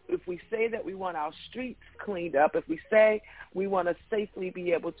 So if we say that we want our streets cleaned up, if we say we want to safely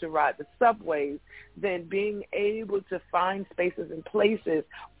be able to ride the subways, then being able to find spaces and places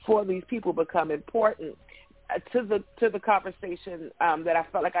for these people become important. To the conversation that I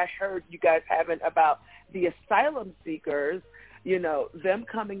felt like I heard you guys having about the asylum seekers, you know, them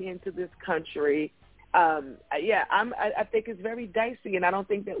coming into this country, I think it's very dicey, and I don't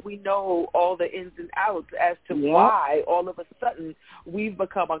think that we know all the ins and outs as to why all of a sudden we've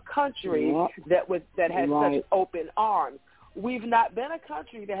become a country that has such open arms. We've not been a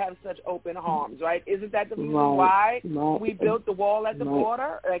country to have such open arms, right? Isn't that the reason why we built the wall at the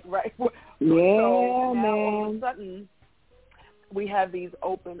border? Like, right? So now all of a sudden we have these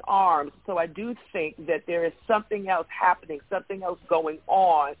open arms. So I do think that there is something else happening, something else going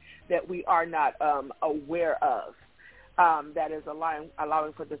on that we are not aware of, that is allowing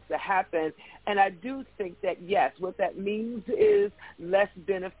for this to happen. And I do think that, yes, what that means is less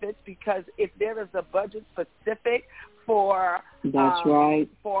benefits, because if there is a budget specific for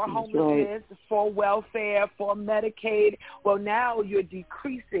for homelessness, for welfare, for Medicaid, well, now you're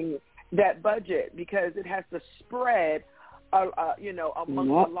decreasing that budget because it has to spread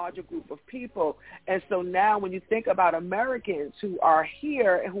amongst a larger group of people. And so now when you think about Americans who are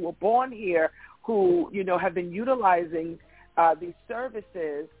here and who were born here, who, you know, have been utilizing these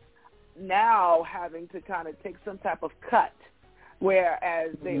services, now having to kind of take some type of cut,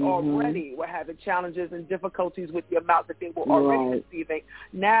 whereas they already were having challenges and difficulties with the amount that they were already receiving.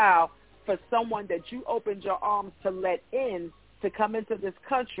 Now, for someone that you opened your arms to let in to come into this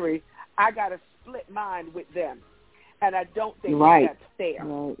country, I got a split mind with them. And I don't think that's fair.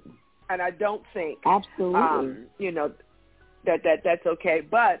 Right. And I don't think, you know, that's okay.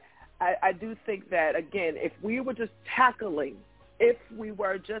 But I do think that, again, if we were just tackling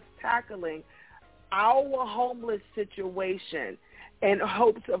our homeless situation in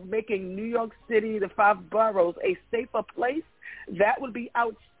hopes of making New York City, the 5 boroughs, a safer place, that would be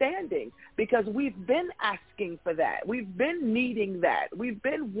outstanding, because we've been asking for that. We've been needing that. We've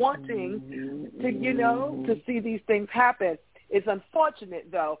been wanting to, you know, to see these things happen. It's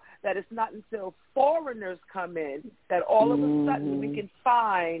unfortunate, though, that it's not until foreigners come in that all of a sudden we can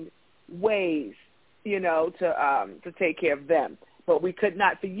find ways, you know, to take care of them. But we could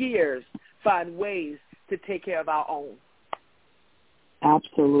not for years find ways to take care of our own.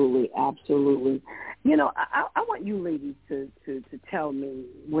 Absolutely, absolutely. You know, I want you ladies to tell me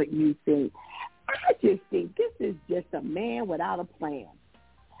what you think. I just think this is just a man without a plan.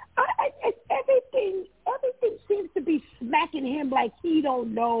 Everything seems to be smacking him like he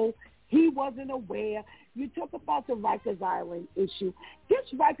don't know, he wasn't aware. You talk about the Rikers Island issue. This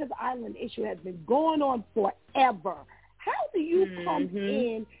Rikers Island issue has been going on forever. How do you come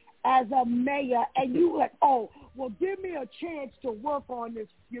in as a mayor and you like, oh, well, give me a chance to work on this,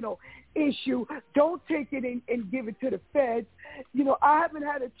 issue. Don't take it and give it to the feds. I haven't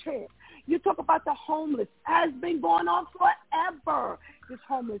had a chance. You talk about the homeless. Has been going on forever, this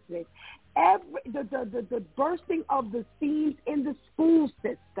homelessness. The bursting of the seams in the school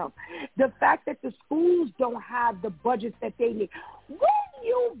system. The fact that the schools don't have the budgets that they need. Where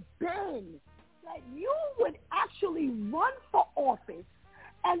you been that you would actually run for office,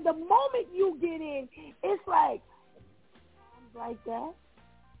 and the moment you get in, it's like that?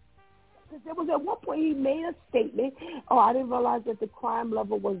 Because there was at one point he made a statement, I didn't realize that the crime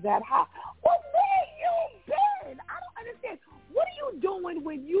level was that high. Well, where you been? I don't understand. What are you doing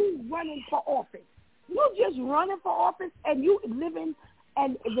when you running for office? You just running for office and you living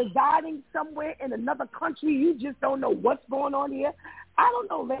and residing somewhere in another country. You just don't know what's going on here. I don't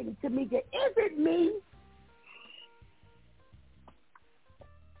know, Lady Tamika. Is it me?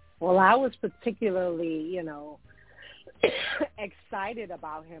 Well, I was particularly, excited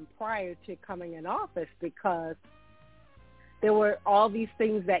about him prior to coming in office because there were all these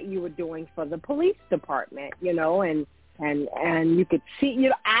things that you were doing for the police department, and you could see,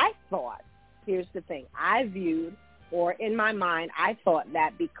 I thought, here's the thing, I viewed, or in my mind, I thought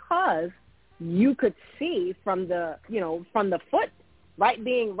that because you could see from the foot, right,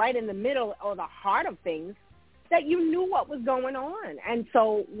 being right in the middle or the heart of things, that you knew what was going on. And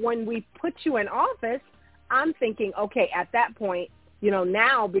so when we put you in office, I'm thinking, okay, at that point,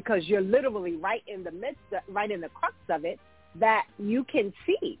 now because you're literally right in the midst, right in the crux of it, that you can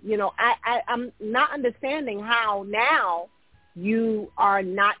see. I'm not understanding how now you are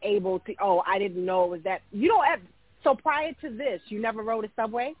not able to, I didn't know it was that. So prior to this, you never rode a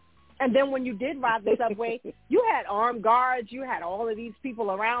subway? And then when you did ride the subway, you had armed guards, you had all of these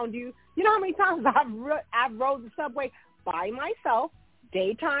people around you. You know how many times I've rode the subway by myself,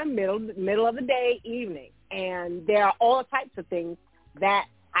 daytime, middle of the day, evening. And there are all types of things that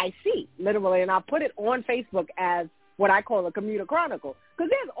I see, literally. And I put it on Facebook as what I call a commuter chronicle, because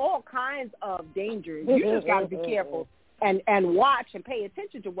there's all kinds of dangers. You just got to be careful and watch and pay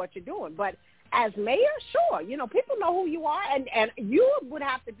attention to what you're doing. But as mayor, sure, people know who you are, and you would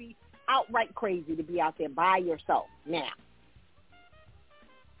have to be outright crazy to be out there by yourself now.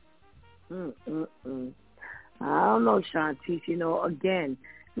 I don't know, Shantice. Again,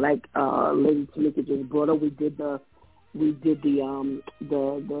 like Lady Tamika just brought up, we did the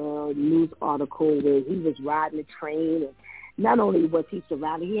news article where he was riding the train, and not only was he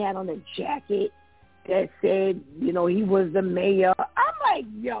surrounded, he had on a jacket that said, he was the mayor. I'm like,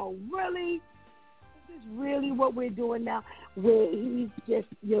 yo, really? Is this really what we're doing now? Where he's just,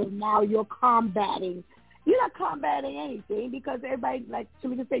 now you're combating. You're not combating anything because everybody, like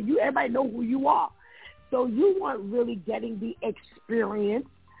Tamika said, everybody know who you are. So you weren't really getting the experience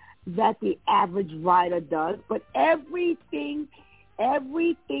that the average rider does, but everything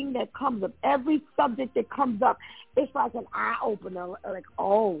that comes up, every subject that comes up, it's like an eye-opener, like,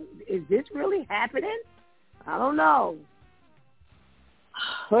 is this really happening? I don't know.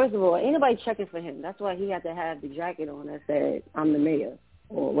 First of all, ain't nobody checking for him. That's why he had to have the jacket on that said, I'm the mayor,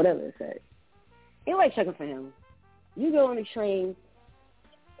 or whatever it said. Ain't nobody checking for him. You go on the train,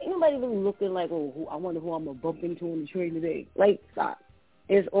 ain't nobody really looking like, I wonder who I'm going to bump into on the train today. Like, stop.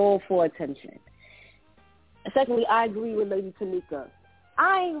 It's all for attention. Secondly, I agree with Lady Tamika.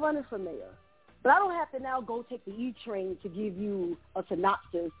 I ain't running for mayor, but I don't have to now go take the E-train to give you a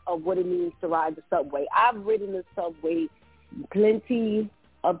synopsis of what it means to ride the subway. I've ridden the subway plenty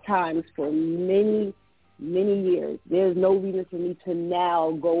of times for many, many years. There's no reason for me to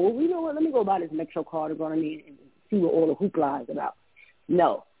now go, you know what, let me go buy this Metro card and go on and see what all the hoopla is about.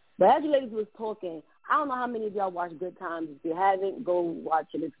 No. But as you ladies was talking, I don't know how many of y'all watch Good Times. If you haven't, go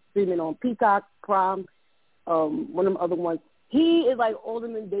watch it. It's streaming on Peacock, Prime, one of them other ones. He is like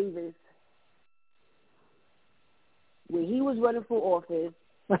Alderman Davis, where he was running for office,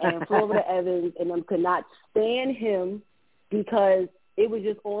 and Florida Evans and them could not stand him because it was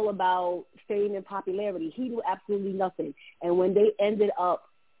just all about fame and popularity. He knew absolutely nothing. And when they ended up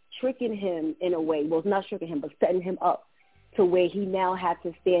tricking him in a way, well, not tricking him, but setting him up to where he now had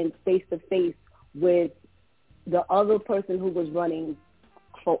to stand face-to-face with the other person who was running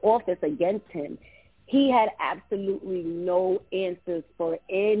for office against him, he had absolutely no answers for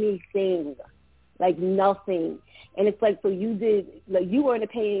anything, like nothing. And it's like, so you did, like you were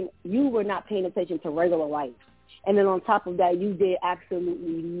not paying attention to regular life. And then on top of that, you did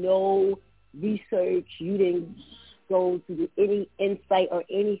absolutely no research. You didn't go to do any insight or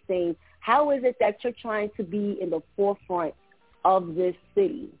anything. How is it that you're trying to be in the forefront of this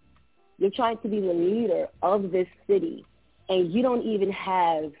city? You're trying to be the leader of this city, and you don't even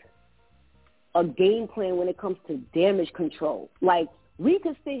have a game plan when it comes to damage control. Like, we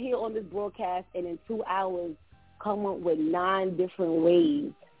could sit here on this broadcast and in 2 hours come up with 9 different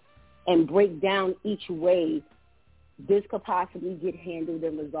ways and break down each way this could possibly get handled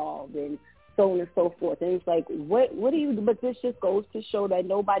and resolved and so on and so forth. And it's like, what do you do? But this just goes to show that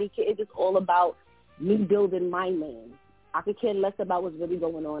nobody can. It's just all about me building my man. I could care less about what's really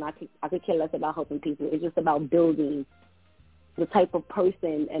going on. I could care less about helping people. It's just about building the type of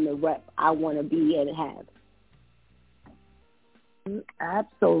person and the rep I want to be and have.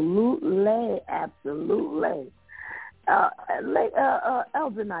 Absolutely.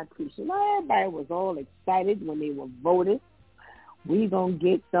 Elder Natisha, everybody was all excited when they were voted. We gonna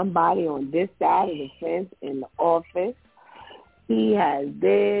get somebody on this side of the fence in the office. He has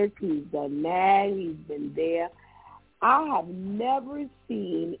this, he's done that, he's been there. I have never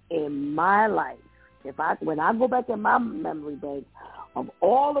seen in my life, when I go back in my memory bank, of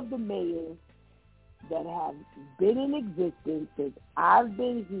all of the mayors that have been in existence since I've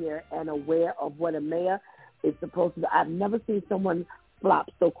been here and aware of what a mayor is supposed to do, I've never seen someone flop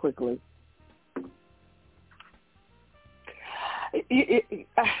so quickly.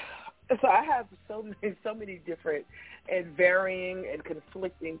 So I have so many different and varying and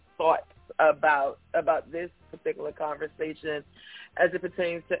conflicting thoughts about this particular conversation as it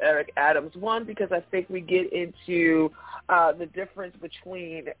pertains to Eric Adams. One, because I think we get into the difference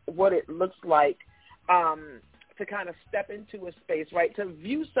between what it looks like to kind of step into a space, right, to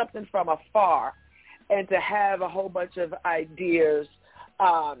view something from afar and to have a whole bunch of ideas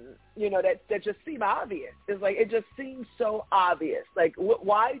that just seem obvious. It's like, it just seems so obvious. Like,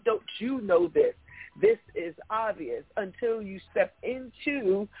 why don't you know this? This is obvious until you step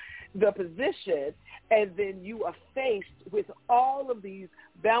into the position, and then you are faced with all of these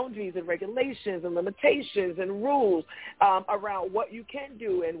boundaries and regulations and limitations and rules around what you can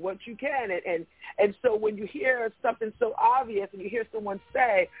do and what you can. And so when you hear something so obvious and you hear someone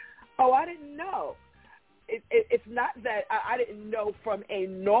say, oh, I didn't know, it's not that I didn't know from a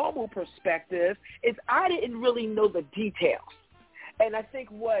normal perspective. It's I didn't really know the details. And I think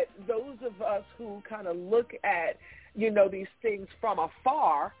what those of us who kind of look at, these things from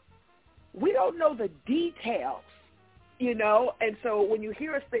afar, we don't know the details, And so when you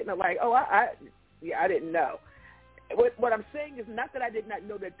hear a statement like, oh, I didn't know. What I'm saying is not that I did not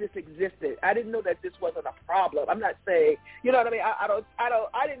know that this existed. I didn't know that this wasn't a problem. I'm not saying, you know what I mean? I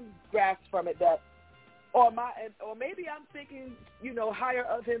didn't grasp from it that, or maybe I'm thinking, higher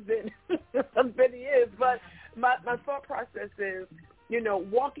of him than he is. But my thought process is,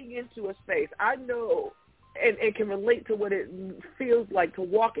 walking into a space, I know and can relate to what it feels like to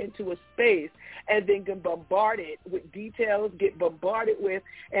walk into a space and then get bombarded with details, get bombarded with,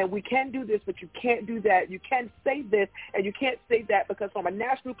 and we can do this, but you can't do that. You can't say this, and you can't say that, because from a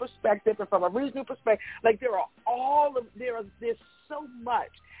national perspective and from a regional perspective, like there's so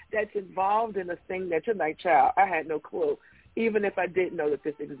much that's involved in a thing that you're like, child, I had no clue, even if I didn't know that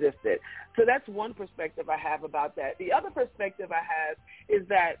this existed. So that's one perspective I have about that. The other perspective I have is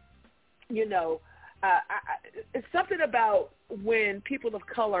that, it's something about when people of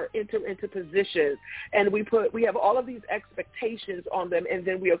color enter into positions and we have all of these expectations on them, and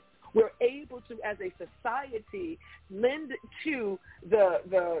then we're able to, as a society, lend to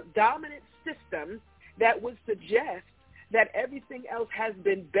the dominant system that would suggest that everything else has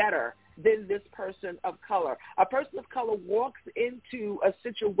been better than this person of color. A person of color walks into a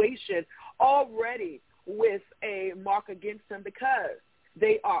situation already with a mark against them because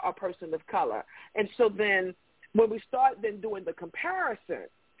they are a person of color. And so then when we start then doing the comparison,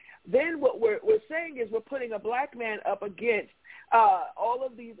 then what we're saying is we're putting a black man up against all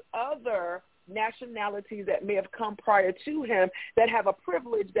of these other nationalities that may have come prior to him that have a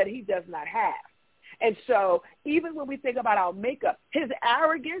privilege that he does not have. And so even when we think about our makeup, his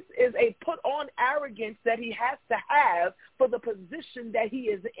arrogance is a put-on arrogance that he has to have for the position that he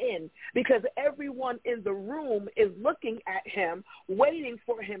is in, because everyone in the room is looking at him, waiting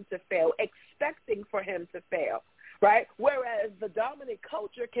for him to fail, expecting for him to fail, right? Whereas the dominant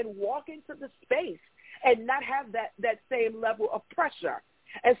culture can walk into the space and not have that same level of pressure.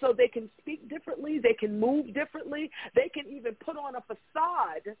 And so they can speak differently, they can move differently, they can even put on a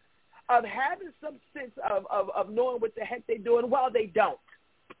facade of having some sense of knowing what the heck they're doing while they don't.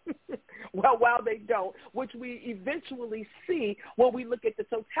 while they don't, which we eventually see when we look at the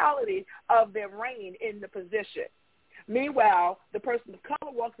totality of their reign in the position. Meanwhile, the person of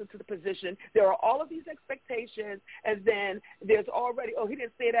color walks into the position. There are all of these expectations, and then there's already, oh, he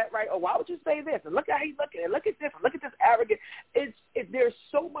didn't say that right. Oh, why would you say this? And look how he's looking. And look at this. And look at this arrogant. There's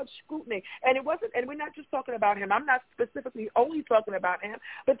so much scrutiny, and it wasn't. And we're not just talking about him. I'm not specifically only talking about him,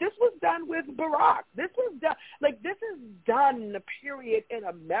 but this was done with Barack. This was done this is done. Period in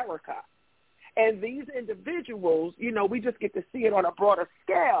America. And these individuals, you know, we just get to see it on a broader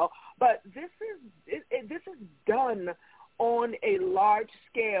scale. But this is done on a large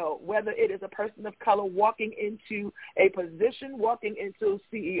scale, whether it is a person of color walking into a position, walking into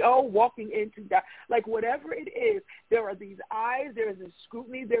CEO, walking into that, like whatever it is, there are these eyes, there is this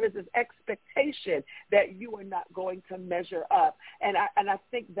scrutiny, there is this expectation that you are not going to measure up. And I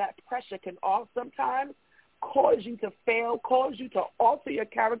think that pressure can all sometimes cause you to fail, cause you to alter your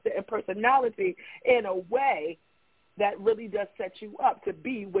character and personality in a way that really does set you up to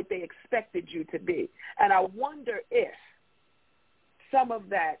be what they expected you to be. And I wonder if some of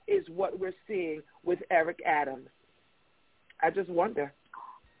that is what we're seeing with Eric Adams. I just wonder.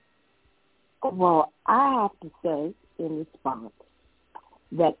 Well, I have to say in response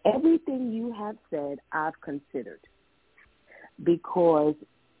that everything you have said I've considered, because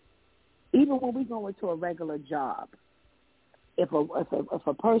even when we go into a regular job, if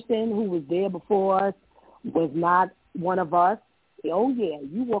a person who was there before us was not one of us, oh yeah,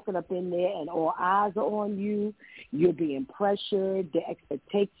 you walking up in there and all eyes are on you, you're being pressured, the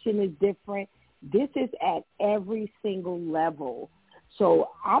expectation is different. This is at every single level.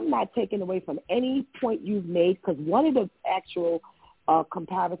 So I'm not taking away from any point you've made, because one of the actual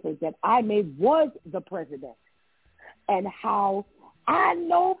comparisons that I made was the president and how I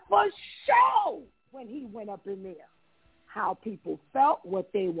know for sure when he went up in there how people felt, what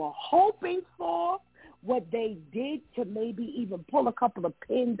they were hoping for, what they did to maybe even pull a couple of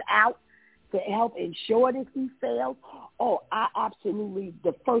pins out to help ensure that he failed. Oh, I absolutely,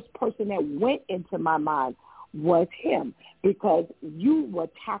 the first person that went into my mind was him, because you were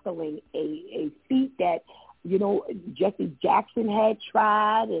tackling a feat that, you know, Jesse Jackson had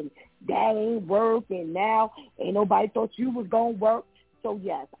tried, and that ain't work, and now ain't nobody thought you was going to work. So,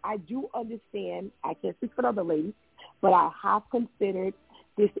 yes, I do understand. I can't speak for the other ladies, but I have considered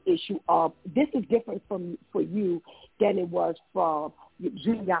this issue of, this is different for you than it was for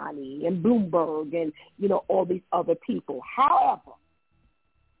Giuliani and Bloomberg and, you know, all these other people. However,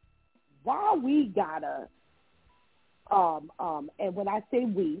 why we gotta, and when I say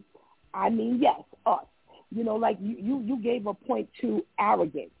we, I mean, yes, us. You know, like you gave a point to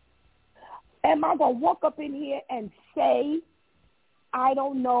arrogance. Am I going to walk up in here and say, I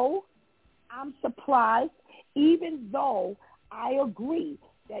don't know, I'm surprised, even though I agree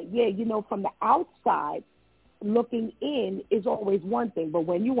that, yeah, you know, from the outside, looking in is always one thing, but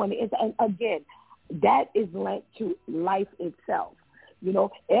when you want to, and again, that is linked to life itself. You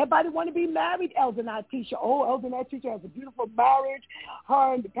know, everybody want to be married. Elder Tisha, Elder Tisha has a beautiful marriage.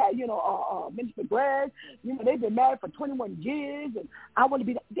 Her and, you know, Minister Greg, you know, they've been married for 21 years, and I want to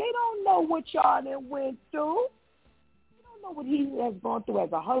be. They don't know what y'all done went through. They don't know what he has gone through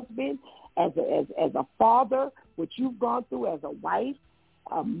as a husband, as a father, what you've gone through as a wife,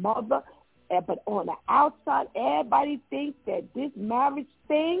 a mother. But on the outside, everybody thinks that this marriage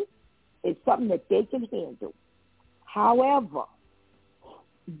thing is something that they can handle. However,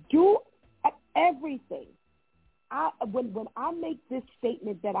 do everything. When I make this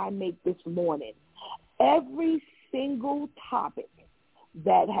statement that I make this morning, every single topic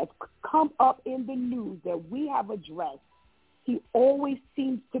that has come up in the news that we have addressed, he always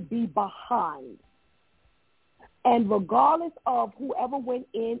seems to be behind. And regardless of whoever went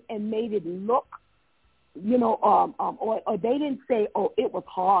in and made it look, you know, or they didn't say, oh, it was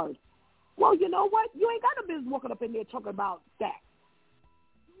hard. Well, you know what? You ain't got no business walking up in there talking about that.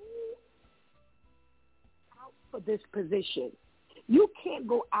 Out for this position. You can't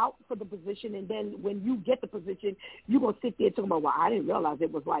go out for the position, and then when you get the position, you're going to sit there talking about, well, I didn't realize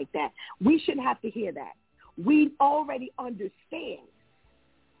it was like that. We shouldn't have to hear that. We already understand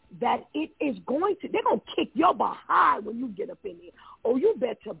that it is going to, they're going to kick your behind when you get up in there. Oh, you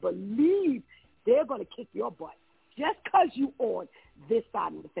better believe they're going to kick your butt just because you on this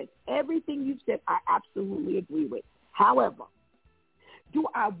side of the fence. Everything you said, I absolutely agree with. However, do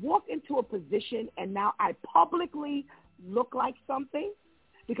I walk into a position and now I publicly look like something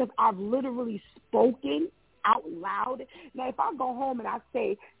because I've literally spoken out loud? Now, if I go home and I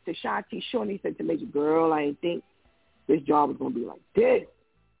say to Shanti, Shawnee said to me, girl, I didn't think this job was going to be like this.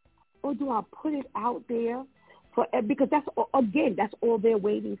 Or do I put it out there because that's, again, that's all they're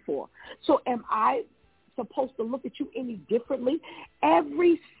waiting for. So am I supposed to look at you any differently?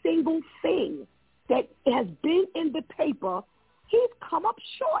 Every single thing that has been in the paper, he's come up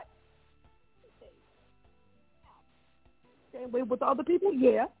short. Same way with other people,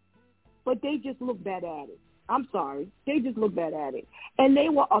 yeah, but they just look bad at it. I'm sorry. They just look bad at it. And they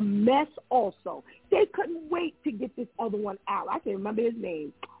were a mess also. They couldn't wait to get this other one out. I can't remember his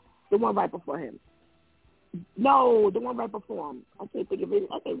name. The one right before him. No, the one right before him. I can't think of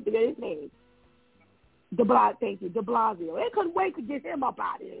his name. Thank you, De Blasio. They couldn't wait to get him up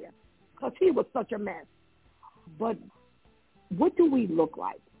out of here because he was such a mess. But what do we look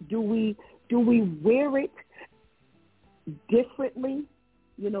like? Do we wear it differently?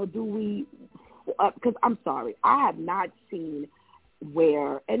 You know, do we? Because I'm sorry, I have not seen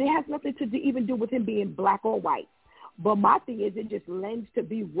where, and it has nothing to even do with him being black or white. But my thing is, it just lends to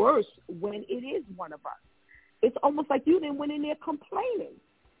be worse when it is one of us. It's almost like you didn't went in there complaining.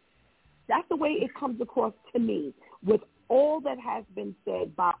 That's the way it comes across to me with all that has been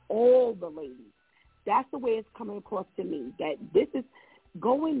said by all the ladies. That's the way it's coming across to me, that this is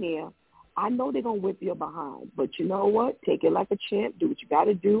going there. I know they're going to whip your behind, but you know what? Take it like a champ. Do what you got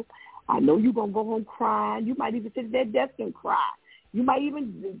to do. I know you're going to go home crying. You might even sit at that desk and cry. You might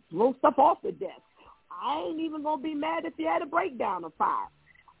even blow stuff off the desk. I ain't even going to be mad if you had a breakdown of 5.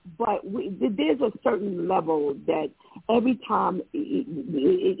 But there's a certain level that every time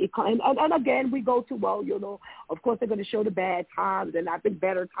it and again, we go to, well, you know, of course they're going to show the bad times and not the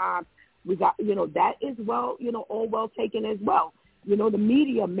better times. We got, you know, that is well, you know, all well taken as well. You know, the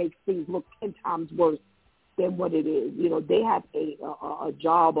media makes things look 10 times worse than what it is. You know, they have a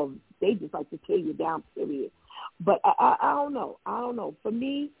job of, they just like to tear you down, period. But I don't know. I don't know. For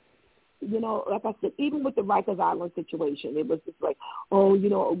me, you know, like I said, even with the Rikers Island situation, it was just like, oh, you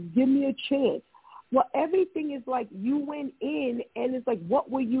know, give me a chance. Well, everything is like you went in and it's like,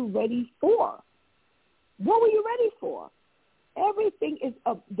 what were you ready for? What were you ready for? Everything is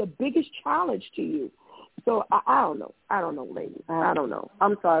the biggest challenge to you. So I don't know. I don't know, ladies. I don't know.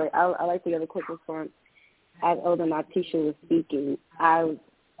 I'm sorry. I like to get a quick response. As Elder Natisha was speaking, I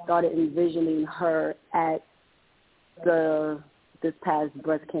started envisioning her at this past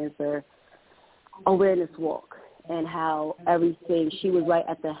breast cancer awareness walk and how everything, she was right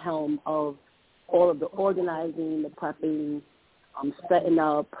at the helm of all of the organizing, the prepping, setting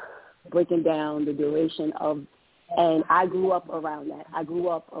up, breaking down the duration of, and I grew up around that. I grew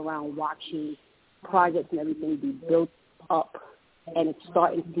up around watching projects and everything be built up, and it's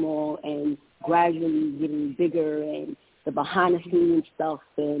starting small and gradually getting bigger, and the behind-the-scenes stuff,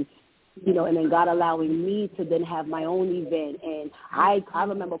 and you know, and then God allowing me to then have my own event. And I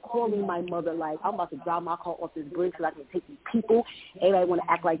remember calling my mother like, I'm about to drive my car off this bridge so I can take these people. Everybody want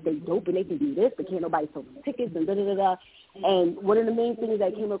to act like they dope and they can do this, but can't nobody sell them tickets and da-da-da-da. And one of the main things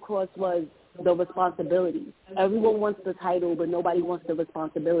that came across was the responsibility. Everyone wants the title, but nobody wants the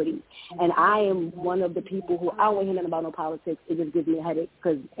responsibility. And I am one of the people who, I don't want to hear nothing about no politics. It just gives me a headache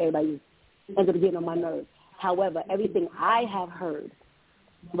because everybody ends up getting on my nerves. However, everything I have heard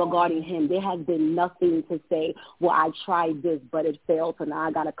regarding him, there has been nothing to say, well, I tried this, but it failed, so now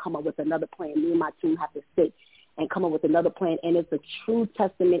I got to come up with another plan. Me and my team have to sit and come up with another plan, and it's a true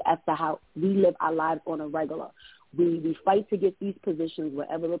testament as to how we live our lives on a regular. We fight to get these positions,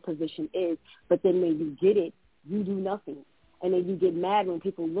 wherever the position is, but then when you get it, you do nothing. And then you get mad when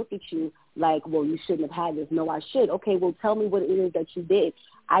people look at you like, well, you shouldn't have had this. No, I should. Okay, well, tell me what it is that you did.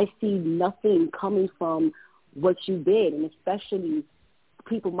 I see nothing coming from what you did, and especially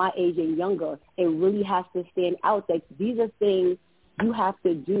people my age and younger, it really has to stand out that these are things you have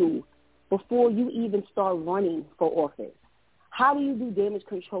to do before you even start running for office. How do you do damage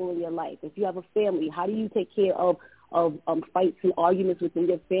control in your life? If you have a family, how do you take care of fights and arguments within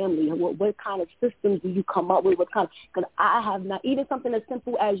your family? What kind of systems do you come up with? Because I have not, even something as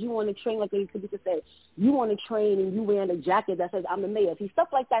simple as you want to train, like they said, you want to train and you wearing a jacket that says, I'm the mayor. See, stuff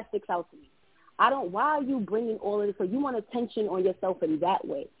like that sticks out to me. Why are you bringing all of this? So you want attention on yourself in that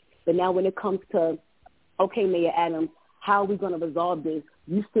way. But now when it comes to, okay, Mayor Adams, how are we going to resolve this?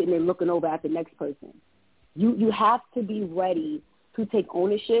 You sitting there looking over at the next person. You have to be ready to take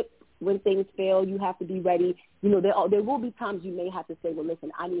ownership when things fail. You have to be ready. You know, there will be times you may have to say, well,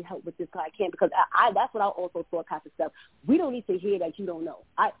 listen, I need help with this because I can't. Because that's what I also thought kind of stuff. We don't need to hear that you don't know.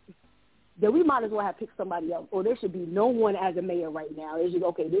 Then we might as well have picked somebody else, or there should be no one as a mayor right now. It's just,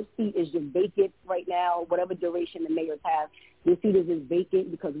 okay, this seat is just vacant right now, whatever duration the mayors have. This seat is just vacant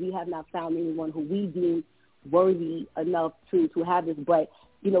because we have not found anyone who we deem worthy enough to have this. But,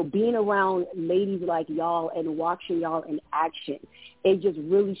 you know, being around ladies like y'all and watching y'all in action, it just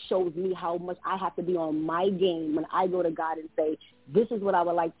really shows me how much I have to be on my game when I go to God and say, this is what I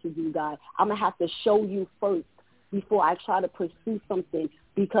would like to do, God. I'm going to have to show you first before I try to pursue something,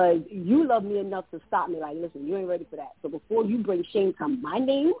 because you love me enough to stop me. Like, listen, you ain't ready for that. So before you bring shame to my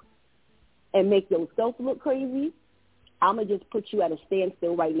name and make yourself look crazy, I'm going to just put you at a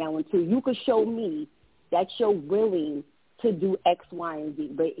standstill right now until you can show me that you're willing to do X, Y, and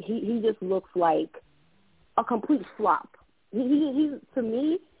Z. But he just looks like a complete flop. He to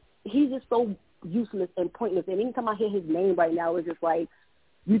me, he's just so useless and pointless. And anytime I hear his name right now, it's just like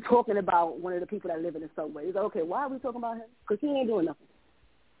you talking about one of the people that live in the subway. It's like, okay, why are we talking about him? Because he ain't doing nothing.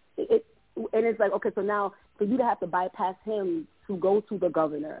 And it's like, okay, so now for you to have to bypass him to go to the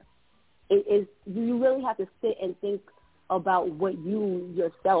governor, you really have to sit and think about what you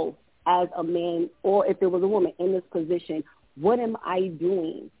yourself as a man, or if there was a woman in this position, what am I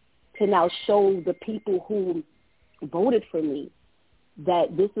doing to now show the people who voted for me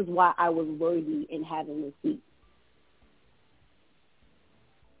that this is why I was worthy in having this seat.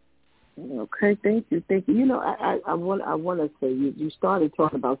 Okay, thank you. You know, I want to say you started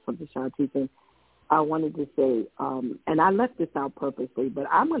talking about something, Shanti, and I wanted to say, and I left this out purposely, but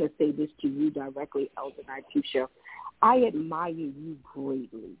I'm going to say this to you directly, Elder Natusha. I admire you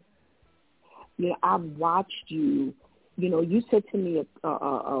greatly. You know, I've watched you. You know, you said to me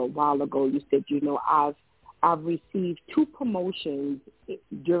a while ago, you said, you know, I've received 2 promotions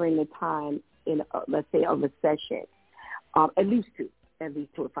during the time in, let's say, a recession, at least two,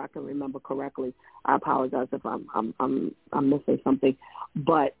 if I can remember correctly. I apologize if I'm missing something,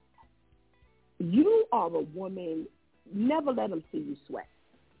 but you are a woman. Never let them see you sweat.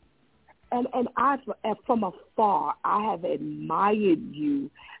 And from afar, I have admired you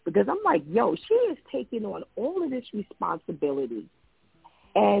because I'm like, yo, she is taking on all of this responsibility,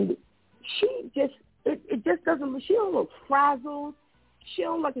 and she just it just doesn't. She don't look frazzled. She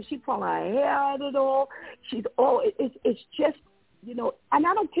don't look like she pulling her hair out at all. She's all. It's just, you know. And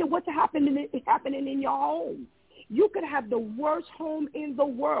I don't care what's happening in your home. You could have the worst home in the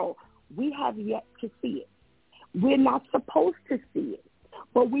world. We have yet to see it. We're not supposed to see it,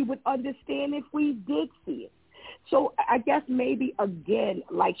 but we would understand if we did see it. So I guess maybe, again,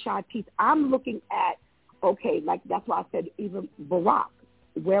 like Shantice, I'm looking at, okay, like that's why I said even Barack,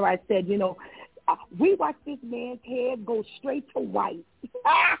 where I said, you know, we watched this man's hair go straight to white.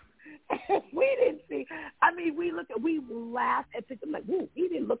 We didn't see. I mean, we laughed at it. I'm like, ooh, he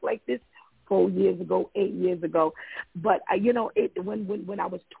didn't look like this 4 years ago, 8 years ago. But, you know, when I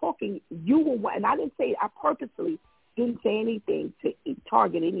was talking, you were, and I didn't say it, I purposely didn't say anything to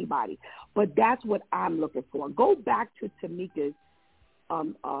target anybody. But that's what I'm looking for. Go back to Tamika's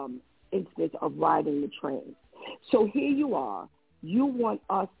instance of riding the train. So here you are. You want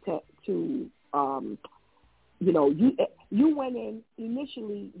us to you know, you went in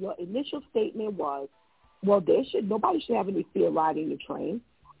initially, your initial statement was, well, nobody should have any fear riding the train.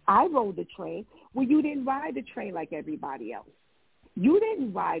 I rode the train. Well, you didn't ride the train like everybody else. You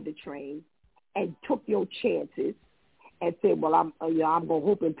didn't ride the train and took your chances and said, well, I'm going to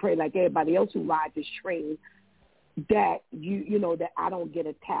hope and pray like everybody else who rides this train that you know, that I don't get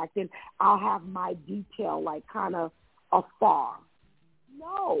attacked and I'll have my detail like kind of afar.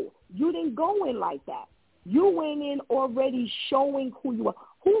 No, you didn't go in like that. You went in already showing who you are.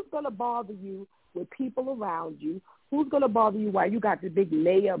 Who's going to bother you with people around you? Who's going to bother you while you got the big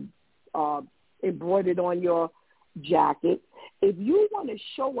layer embroidered on your jacket? If you want to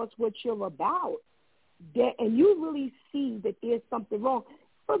show us what you're about, and you really see that there's something wrong,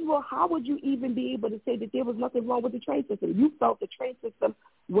 first of all, how would you even be able to say that there was nothing wrong with the train system? You felt the train system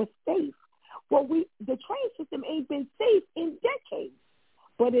was safe. Well, the train system ain't been safe in decades,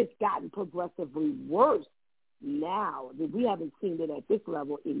 but it's gotten progressively worse now. We haven't seen it at this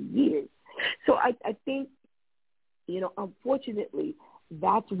level in years. So I think, you know, unfortunately,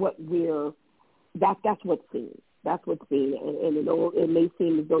 that's what's seen. That's what's seen. And it may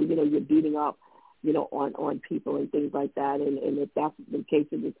seem as though, you know, you're beating up, you know, on people and things like that. And if that's the case,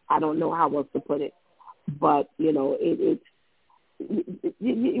 I don't know how else to put it. But, you know,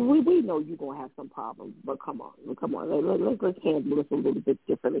 we know you're going to have some problems. But come on. Let's handle this a little bit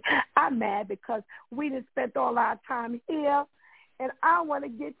differently. I'm mad because we done spent all our time here, and I want to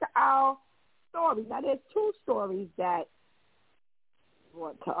get to our stories. Now, there's 2 stories that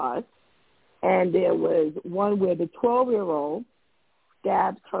brought to us, and there was one where the 12-year-old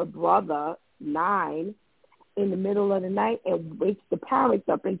stabs her brother, 9, in the middle of the night and wakes the parents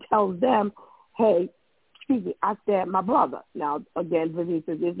up and tells them, hey, excuse me, I stabbed my brother. Now, again, Vivian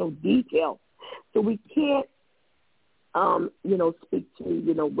says there's no detail. So we can't, you know, speak to,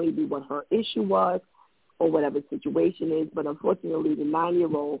 you know, maybe what her issue was or whatever the situation is. But unfortunately, the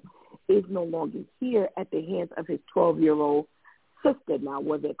 9-year-old is no longer here at the hands of his 12-year-old sister. Now,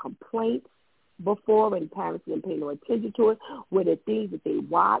 were there complaints? before and parents didn't pay no attention to it? Were there things that they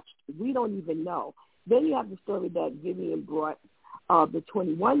watched? We don't even know. Then you have the story that Vivian brought of the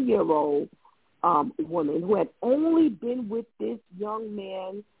 21-year-old woman who had only been with this young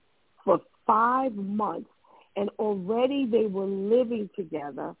man for 5 months, and already they were living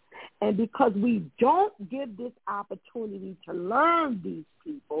together. And because we don't give this opportunity to learn these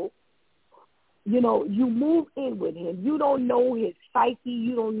people, you know, you move in with him. You don't know his psyche.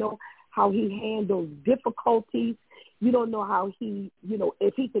 You don't know how he handles difficulties. You don't know how he, you know,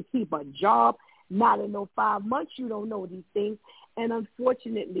 if he could keep a job. Not in no 5 months, you don't know these things. And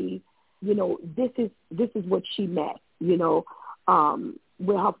unfortunately, you know, this is what she met, you know,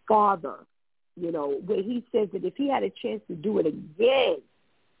 with her father, you know, where he says that if he had a chance to do it again,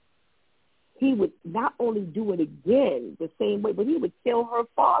 he would not only do it again the same way, but he would kill her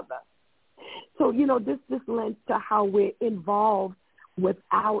father. So, you know, this lends to how we're involved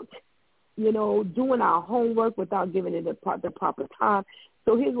without, you know, doing our homework, without giving it the proper time.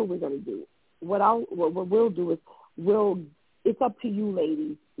 So here's what we're going to do. What we'll do is it's up to you,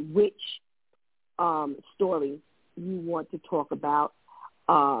 ladies, which story you want to talk about.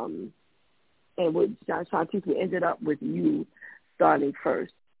 And with Shantice, we ended up with you starting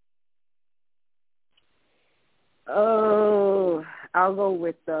first. Oh, I'll go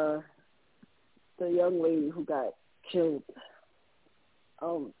with the young lady who got killed.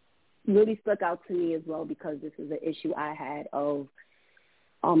 Really stuck out to me as well because this is an issue I had of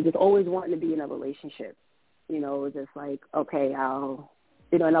just always wanting to be in a relationship. You know, just like, okay,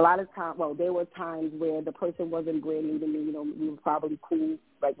 you know, and a lot of times, well, there were times where the person wasn't brand new to me. You know, we were probably cool,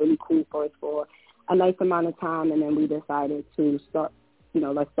 like really cool first for a nice amount of time, and then we decided to start, you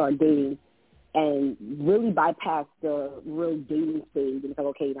know, let's start dating and really bypass the real dating stage. And it's like,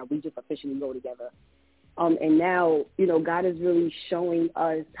 okay, now we just officially go together. And now, you know, God is really showing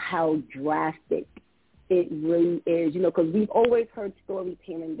us how drastic it really is, you know, because we've always heard stories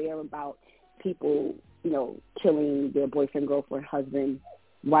here and there about people, you know, killing their boyfriend, girlfriend, husband,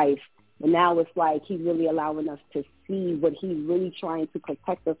 wife. And now it's like he's really allowing us to see what he's really trying to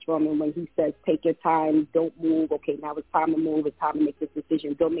protect us from. And when he says, take your time, don't move. Okay, now it's time to move. It's time to make this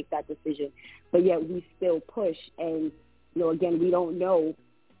decision. Don't make that decision. But yet we still push. And, you know, again, we don't know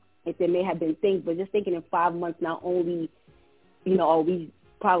if there may have been things, but just thinking in 5 months, not only, you know, are we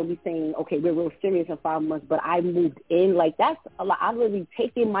probably saying, okay, we're real serious in 5 months, but I moved in. Like, that's a lot. I've really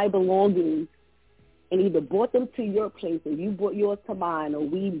taken my belongings and either brought them to your place or you brought yours to mine, or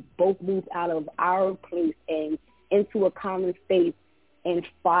we both moved out of our place and into a common space in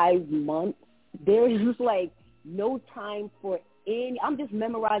 5 months. There is just, like, no time for any. I'm just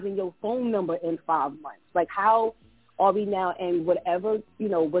memorizing your phone number in 5 months. Like, how are we now? And whatever, you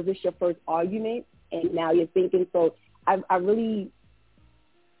know, was this your first argument? And now you're thinking, so I really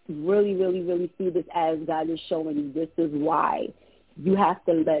see this as God is showing you this is why you have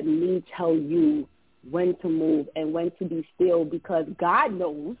to let me tell you when to move and when to be still, because God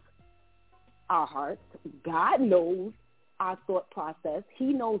knows our hearts. God knows our thought process. He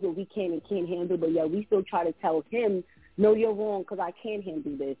knows what we can and can't handle, but yet we still try to tell him, no, you're wrong because I can't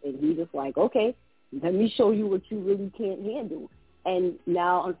handle this. And he's just like, okay, let me show you what you really can't handle. And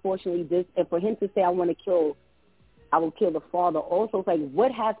now, unfortunately, and for him to say, I will kill the father also, it's like,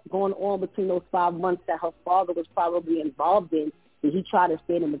 what has gone on between those 5 months that her father was probably involved in? Did he try to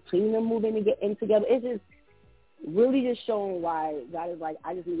stand in between them moving and get in together? It's just really just showing why God is like,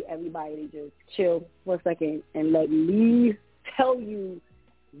 I just need everybody to just chill for a second and let me tell you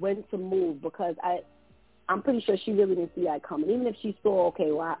when to move, because I'm pretty sure she really didn't see that coming. Even if she saw,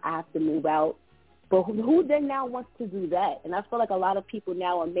 okay, well, I have to move out. But who then now wants to do that? And I feel like a lot of people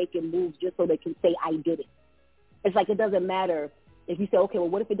now are making moves just so they can say, I did it. It's like it doesn't matter if you say, okay, well,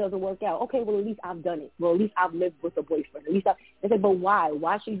 what if it doesn't work out? Okay, well, at least I've done it. Well, at least I've lived with a boyfriend. At least it's like, but why?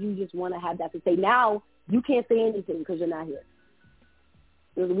 Why should you just want to have that to say? Now you can't say anything because you're not here.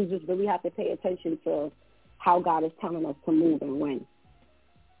 We just really have to pay attention to how God is telling us to move and when.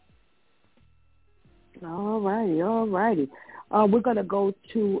 All righty. We're going to go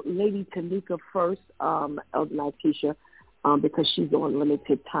to Lady Tamika first, of Nikesha, because she's on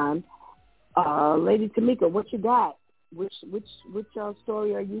limited time. Lady Tamika, what you got? Which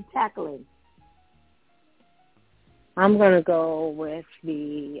story are you tackling? I'm going to go with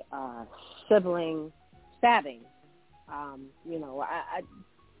the sibling stabbing. You know,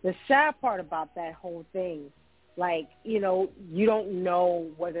 the sad part about that whole thing, like, you know, you don't know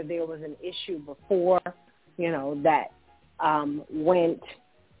whether there was an issue before, you know, that went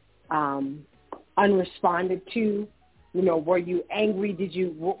unresponded to. You know, were you angry?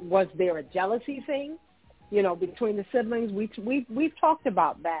 Was there a jealousy thing, you know, between the siblings? We've talked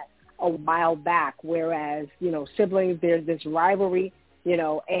about that a while back, whereas, siblings, there's this rivalry,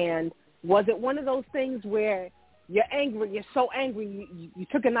 and was it one of those things where you're angry, you're so angry, you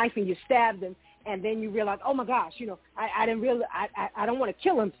took a knife and you stabbed him, and then you realize, oh my gosh, I didn't realize, I don't want to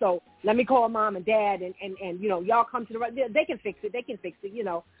kill him, so let me call mom and dad, and y'all come to the right, they can fix it,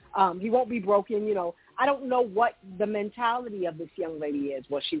 he won't be broken, I don't know what the mentality of this young lady is.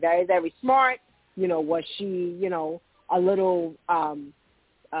 Was she very, very smart? Was she, a little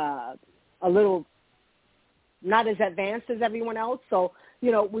not as advanced as everyone else? So,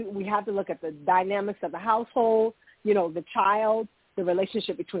 we have to look at the dynamics of the household, the child, the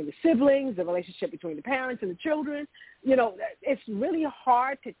relationship between the siblings, the relationship between the parents and the children. It's really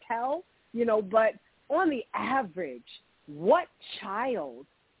hard to tell, but on the average, what child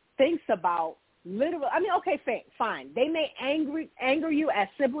thinks about literally, okay, fine. They may anger you as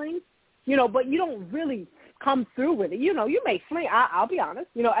siblings, but you don't really come through with it. You may fling. I'll be honest.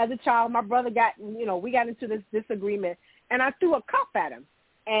 As a child, my brother we got into this disagreement, and I threw a cup at him,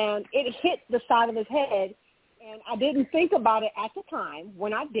 and it hit the side of his head, and I didn't think about it at the time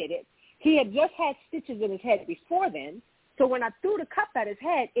when I did it. He had just had stitches in his head before then, so when I threw the cup at his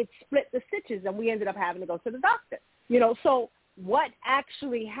head, it split the stitches, and we ended up having to go to the doctor. So what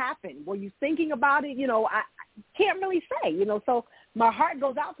actually happened? Were you thinking about it? I can't really say, so my heart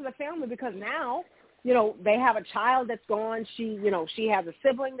goes out to the family because now, they have a child that's gone. She has a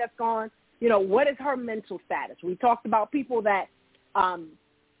sibling that's gone. What is her mental status? We talked about people that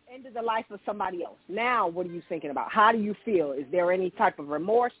ended the life of somebody else. Now, what are you thinking about? How do you feel? Is there any type of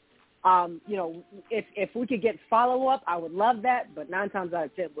remorse? If we could get follow-up, I would love that, but 9 times out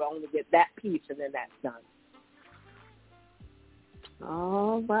of 10, we'll only get that piece, and then that's done.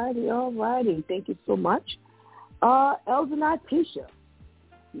 All righty. Thank you so much. Elder Natisha,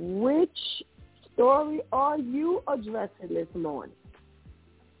 which story are you addressing this morning?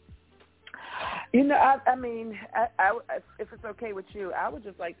 I, if it's okay with you, I would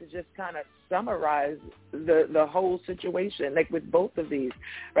just like to just kind of summarize the whole situation, like with both of these,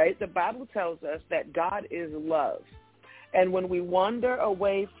 right? The Bible tells us that God is love. And when we wander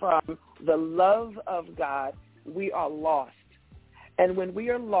away from the love of God, we are lost. And when we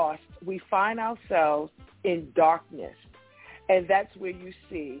are lost, we find ourselves in darkness. And that's where you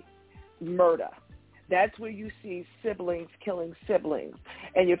see murder. That's where you see siblings killing siblings.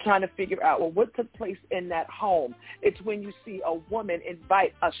 And you're trying to figure out, well, what took place in that home? It's when you see a woman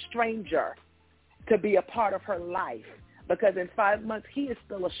invite a stranger to be a part of her life. Because in 5 months, he is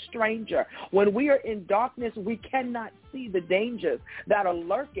still a stranger. When we are in darkness, we cannot see the dangers that are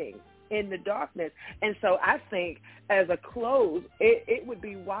lurking in the darkness. And so I think as a close, it would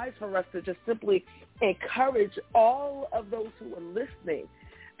be wise for us to just simply encourage all of those who are listening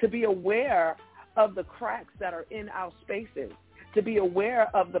to be aware of the cracks that are in our spaces, to be aware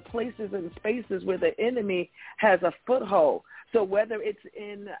of the places and spaces where the enemy has a foothold. So whether it's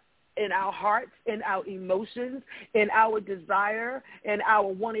in our hearts, in our emotions, in our desire, in our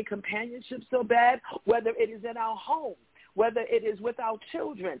wanting companionship so bad, whether it is in our home, whether it is with our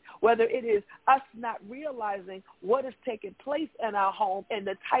children, whether it is us not realizing what is taking place in our home and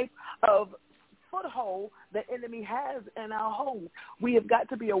the type of foothold the enemy has in our home. We have got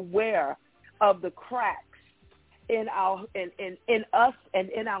to be aware of the cracks in our in us and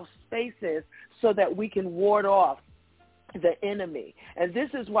in our spaces so that we can ward off the enemy. And this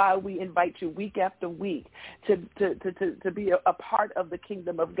is why we invite you week after week to be a part of the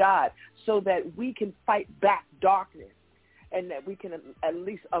kingdom of God so that we can fight back darkness and that we can at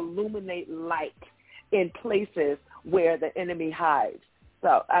least illuminate light in places where the enemy hides.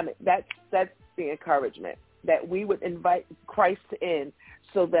 So that's the encouragement, that we would invite Christ in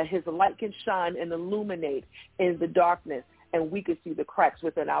so that his light can shine and illuminate in the darkness and we could see the cracks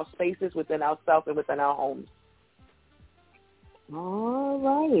within our spaces, within ourselves, and within our homes. All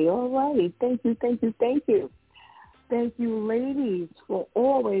righty. Thank you. Thank you, ladies, for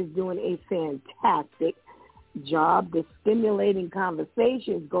always doing a fantastic job. The stimulating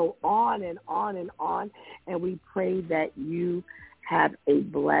conversations go on and on and on, and we pray that you have a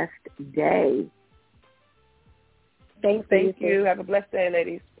blessed day. Thank you. Have a blessed day,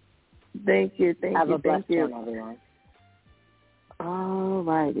 ladies. Thank you. Have a blessed day, everyone. All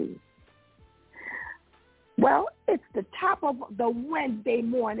righty. Well, it's the top of the Wednesday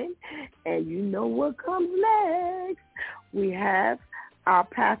morning, and you know what comes next. We have our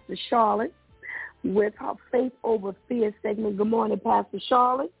Pastor Charlotte with her Faith Over Fear segment. Good morning, Pastor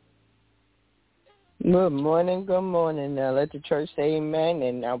Charlotte. Good morning. Now let the church say amen,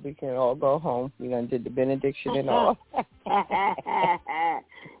 and now we can all go home. We done did the benediction and all.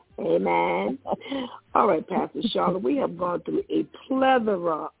 Amen. man. All right, Pastor Charlotte, we have gone through a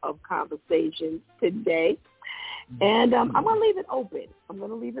plethora of conversations today. And I'm going to leave it open. I'm going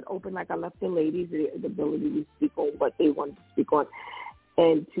to leave it open like I left the ladies the ability to speak on what they wanted to speak on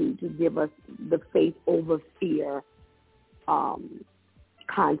and to give us the faith over fear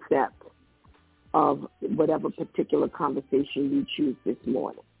concept of whatever particular conversation you choose this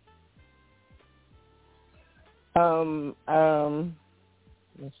morning.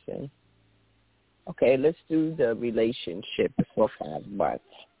 Let's see. Okay, let's do the relationship for 5 months.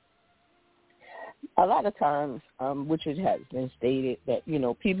 A lot of times, which it has been stated, that,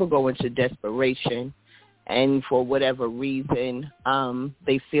 people go into desperation, and for whatever reason,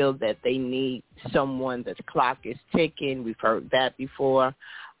 they feel that they need someone. The clock is ticking. We've heard that before.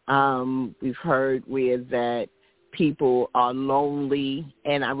 We've heard where that people are lonely,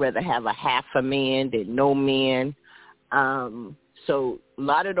 and I'd rather have a half a man than no man. So a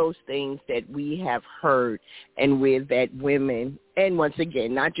lot of those things that we have heard, and where that women, and once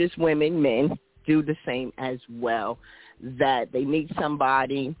again, not just women, men, do the same as well, that they need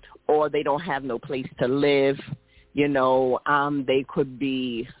somebody or they don't have no place to live. They could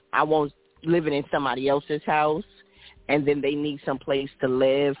be, living in somebody else's house, and then they need some place to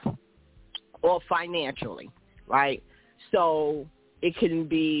live, or financially, right? So it can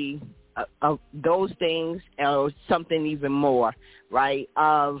be those things, or something even more, right,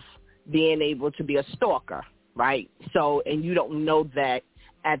 of being able to be a stalker, right? So, and you don't know that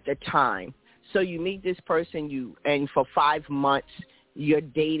at the time. So you meet this person, and for 5 months you're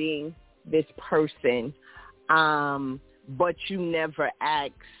dating this person, but you never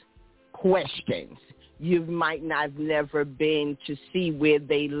ask questions. You might not have never been to see where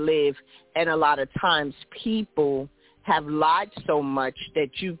they live, and a lot of times people have lied so much that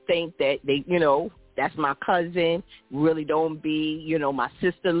you think that they, that's my cousin, really don't be, my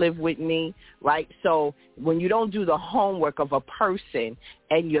sister live with me, right? So when you don't do the homework of a person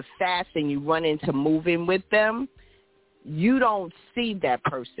and you're fast and you run into moving with them, you don't see that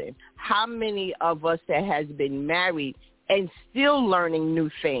person. How many of us that has been married and still learning new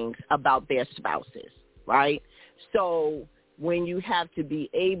things about their spouses, right? So when you have to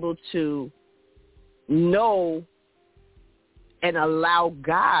be able to know and allow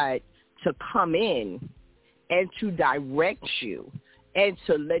God to come in and to direct you and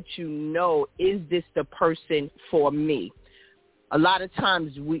to let you know, is this the person for me? A lot of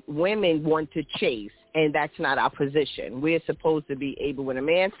times women want to chase, and that's not our position. We're supposed to be able, when a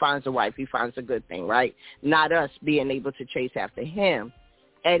man finds a wife, he finds a good thing, right? Not us being able to chase after him.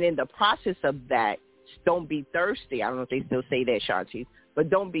 And in the process of that, don't be thirsty. I don't know if they still say that, Shanti, but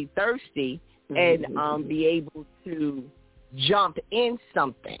don't be thirsty and be able to jump in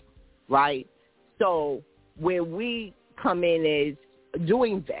something, right? So where we come in is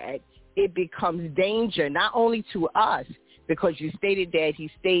doing that, it becomes danger not only to us, because he stated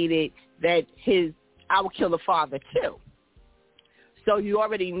that I will kill the father too. So you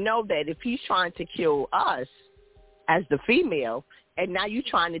already know that if he's trying to kill us as the female, and now you're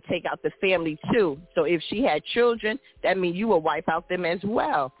trying to take out the family too. So if she had children, that means you will wipe out them as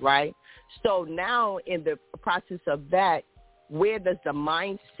well, right? So now in the process of that, where does the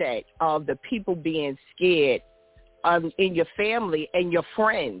mindset of the people being scared in your family and your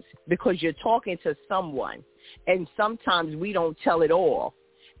friends, because you're talking to someone, and sometimes we don't tell it all,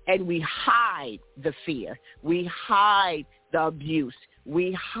 and we hide the fear, we hide the abuse,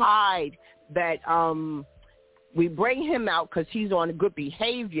 we hide that we bring him out because he's on good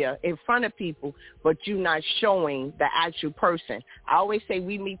behavior in front of people, but you're not showing the actual person. I always say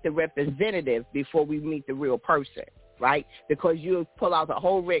we meet the representative before we meet the real person, right? Because you'll pull out the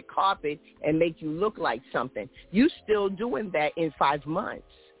whole red carpet and make you look like something. You still doing that in 5 months.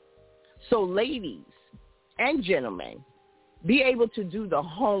 So ladies and gentlemen, be able to do the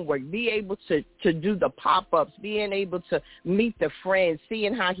homework, be able to do the pop-ups, being able to meet the friends,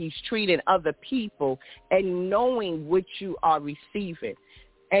 seeing how he's treating other people, and knowing what you are receiving,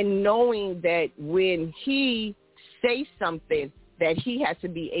 and knowing that when he says something, that he has to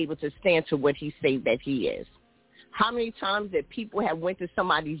be able to stand to what he say that he is. How many times that people have went to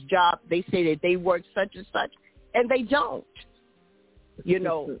somebody's job, they say that they work such and such, and they don't.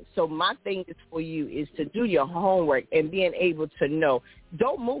 So my thing is for you is to do your homework and being able to know.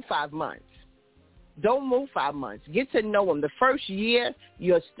 Don't move 5 months. Don't move 5 months. Get to know them. The first year,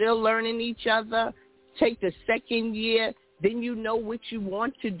 you're still learning each other. Take the second year. Then you know what you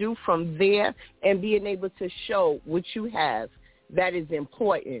want to do from there, and being able to show what you have. That is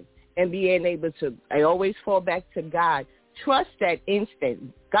important. And being able to, I always fall back to God. Trust that instinct.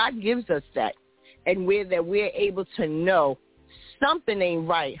 God gives us that. And we're able to know something ain't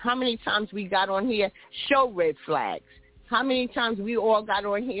right. How many times we got on here, show red flags? How many times we all got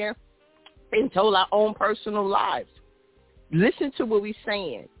on here and told our own personal lives? Listen to what we're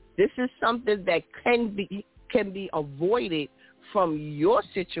saying. This is something that can be avoided from your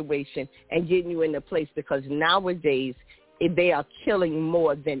situation and getting you in a place, because nowadays they are killing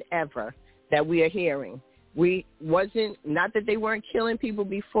more than ever that we are hearing. Not that they weren't killing people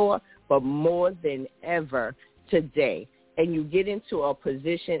before, but more than ever today. And you get into a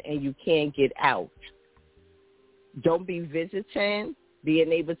position and you can't get out. Don't be visiting,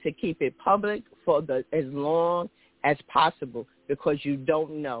 being able to keep it public for as long as possible, because you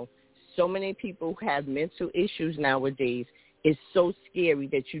don't know. So many people have mental issues nowadays. It's so scary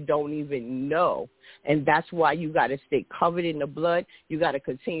that you don't even know. And that's why you got to stay covered in the blood. You got to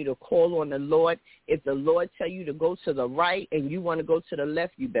continue to call on the Lord. If the Lord tell you to go to the right and you want to go to the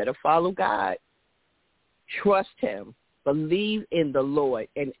left, you better follow God. Trust him. Believe in the Lord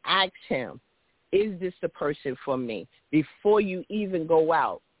and ask him, is this the person for me? Before you even go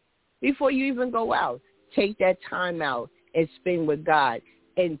out. Take that time out and spend with God,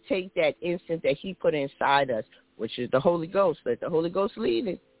 and take that instinct that he put inside us, which is the Holy Ghost. Let the Holy Ghost lead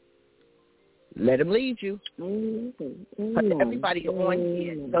it. Let him lead you. But everybody on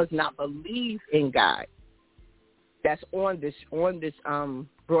here does not believe in God. That's on this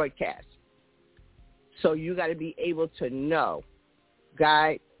broadcast. So you got to be able to know,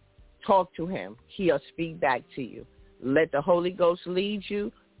 God, talk to him. He'll speak back to you. Let the Holy Ghost lead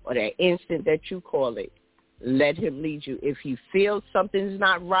you, or that instant that you call it. Let him lead you. If he feels something's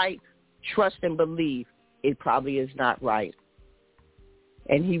not right, trust and believe it probably is not right.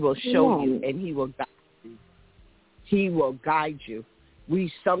 And he will show you, and he will guide you. He will guide you.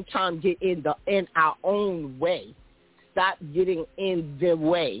 We sometimes get in our own way. Stop getting in the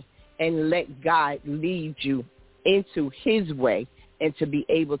way and let God lead you into his way, and to be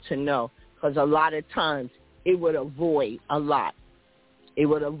able to know. Because a lot of times it would avoid a lot. It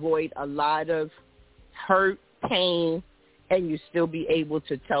would avoid a lot of hurt, pain, and you still be able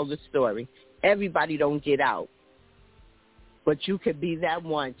to tell the story. Everybody don't get out, but you could be that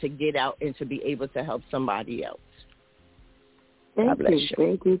one to get out and to be able to help somebody else. Thank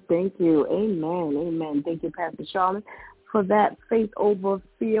you. Amen. Thank you, Pastor Charlotte, for that faith over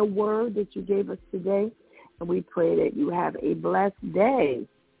fear word that you gave us today. And we pray that you have a blessed day.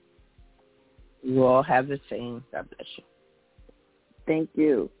 You all have the same. God bless you. Thank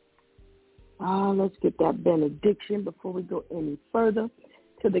you. Let's get that benediction before we go any further.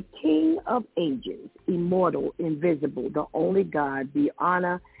 To the King of ages, immortal, invisible, the only God, be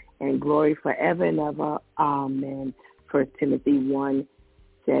honor and glory forever and ever. Amen. 1 Timothy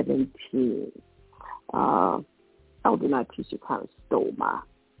 1:17. Elder Natisha kind of stole my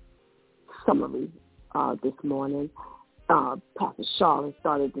summary this morning. Pastor Charlotte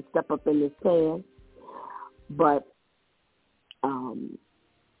started to step up in this stand. But one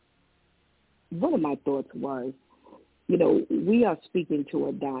of my thoughts was, we are speaking to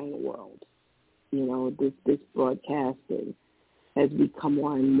a dying world. This broadcasting, as we come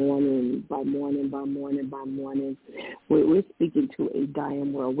on morning by morning by morning by morning, we're speaking to a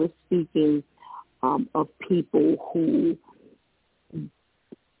dying world. We're speaking of people who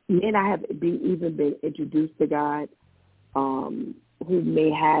may not have even been introduced to God, who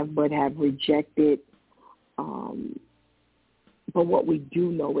may have but have rejected. But what we do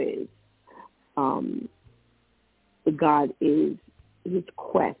know is God is, his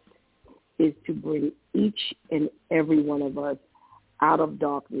quest is to bring each and every one of us out of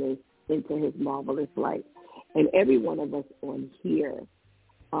darkness into his marvelous light. And every one of us on here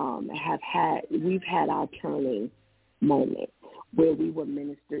we've had our turning moment where we were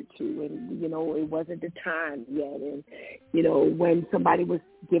ministered to, and, it wasn't the time yet. And, when somebody was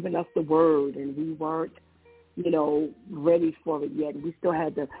giving us the word and we weren't, ready for it yet. We still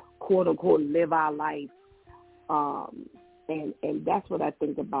had to, quote unquote, live our life. And that's what I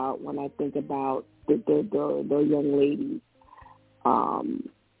think about when I think about the young ladies,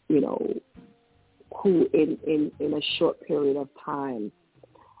 who in a short period of time,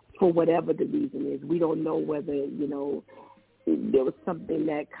 for whatever the reason is, we don't know whether, there was something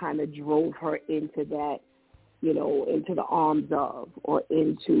that kind of drove her into that, into the arms of, or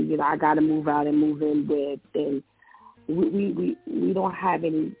into, I got to move out and move in with, and we don't have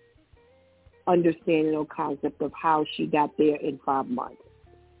any understanding or concept of how she got there in 5 months.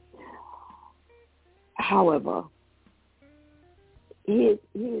 However, here's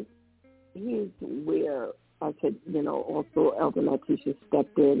where I said, also Elder Natisha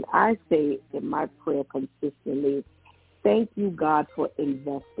stepped in. I say in my prayer consistently, thank you, God, for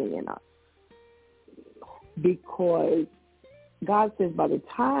investing in us. Because God says by the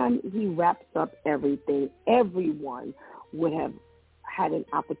time he wraps up everything, everyone would have had an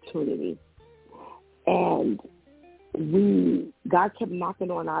opportunity. And God kept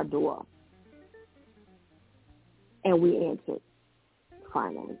knocking on our door. And we answered,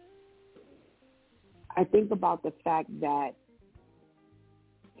 finally. I think about the fact that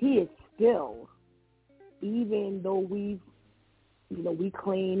he is still, even though we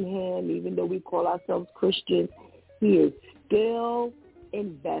claim him, even though we call ourselves Christians, he is still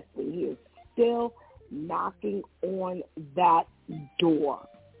investing. He is still knocking on that door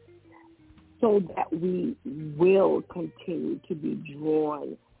so that we will continue to be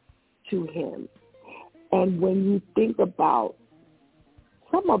drawn to him. And when you think about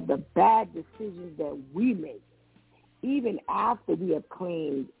some of the bad decisions that we make, even after we have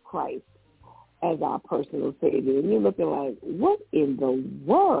claimed Christ as our personal Savior, and you're looking like, what in the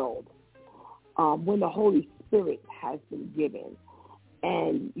world? When the Holy Spirit has been given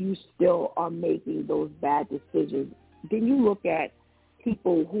and you still are making those bad decisions, then you look at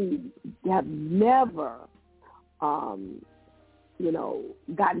people who have never, gotten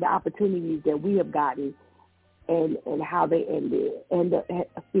the opportunities that we have gotten, and how they end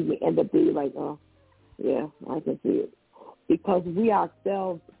up being like, oh, yeah, I can see it. Because we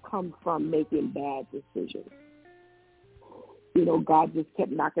ourselves come from making bad decisions. God just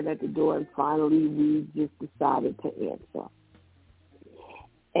kept knocking at the door, and finally we just decided to answer.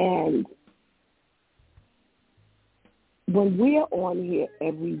 And when we're on here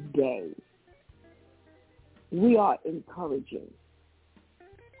every day, we are encouraging.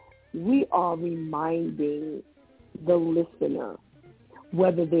 We are reminding the listener,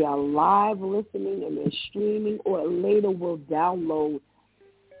 whether they are live listening and they're streaming or later will download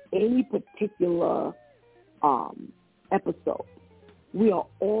any particular episode, we are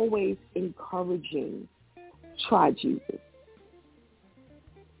always encouraging, try Jesus.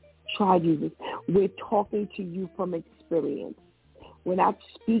 Try Jesus. We're talking to you from experience. We're not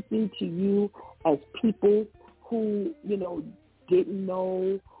speaking to you as people who, didn't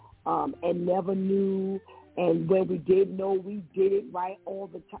know and never knew, and when we did know, we did it right all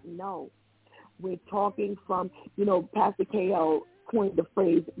the time. No. We're talking from, Pastor K.O. coined the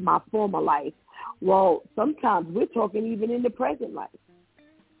phrase, my former life. Well, sometimes we're talking even in the present life.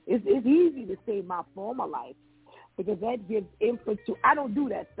 It's easy to say my former life because that gives inference to, I don't do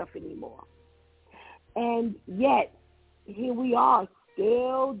that stuff anymore. And yet, here we are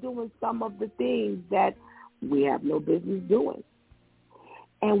still doing some of the things that we have no business doing.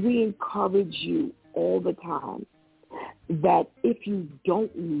 And we encourage you all the time that if you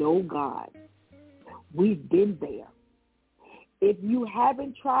don't know God, we've been there. If you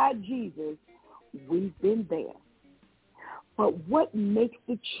haven't tried Jesus, we've been there. But what makes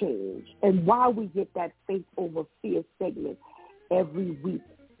the change and why we get that faith over fear segment every week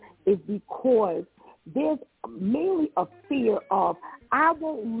is because there's mainly a fear of, I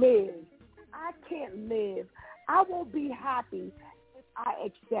won't live, I can't live, I won't be happy if I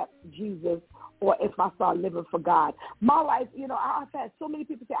accept Jesus or if I start living for God. My life, I've had so many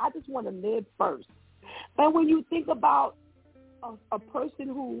people say, I just want to live first. And when you think about a person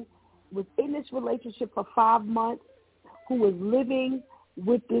who was in this relationship for 5 months, who was living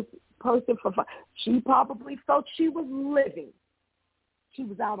with this person she probably felt she was living. She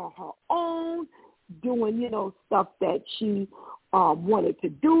was out on her own, doing, stuff that she wanted to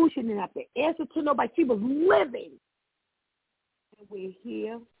do. She didn't have to answer to nobody. She was living. And we're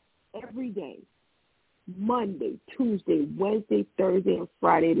here every day, Monday, Tuesday, Wednesday, Thursday, and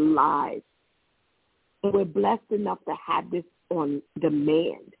Friday live. And we're blessed enough to have this on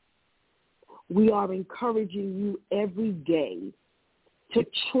demand. We are encouraging you every day to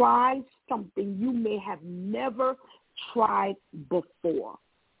try something you may have never tried before.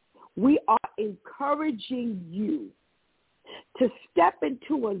 We are encouraging you to step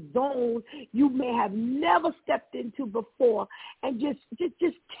into a zone you may have never stepped into before and just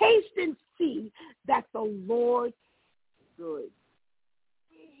taste and see that the Lord is good.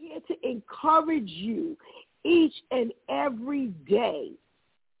 We're here to encourage you each and every day.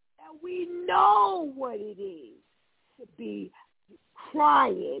 We know what it is to be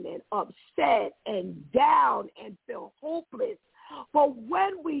crying and upset and down and feel hopeless. But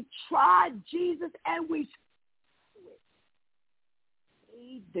when we try Jesus and we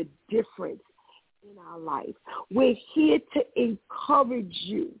made the difference in our life, we're here to encourage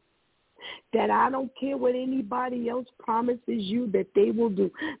you that I don't care what anybody else promises you that they will do.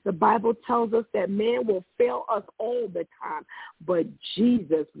 The Bible tells us that man will fail us all the time, but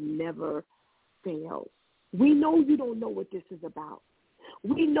Jesus never fails. We know you don't know what this is about.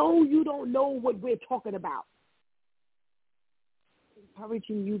 We know you don't know what we're talking about.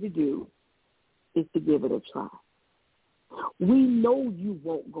 encouraging you to do is to give it a try. We know you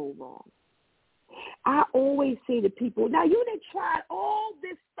won't go wrong. I always say to people, now you done tried all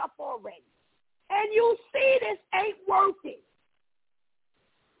this stuff already, and you see this ain't working.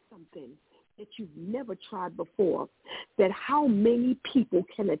 Something that you've never tried before, that how many people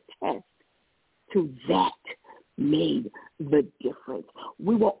can attest to that made the difference.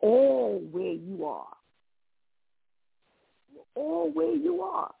 We were all where you are. We're all where you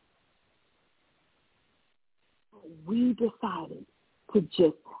are. We decided to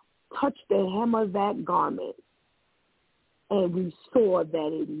just touch the hem of that garment, and we saw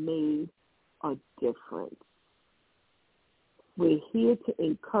that it made a difference. We're here to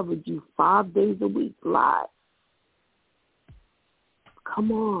encourage you 5 days a week live.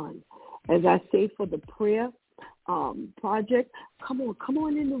 Come on. As I say for the prayer project, come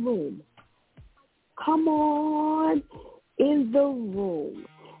on in the room. Come on in the room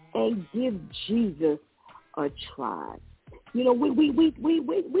and give Jesus a try. You know,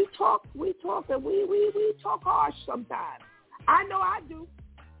 we talk and we talk harsh sometimes. I know I do.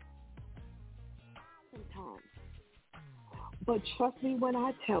 Sometimes. But trust me when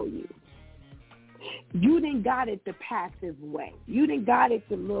I tell you, you didn't got it the passive way. You didn't got it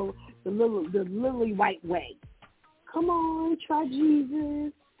the lily white way. Come on, try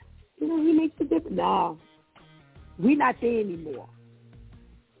Jesus. You know, he makes a difference. No, we're not there anymore.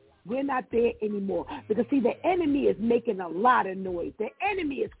 We're not there anymore. Because, see, the enemy is making a lot of noise. The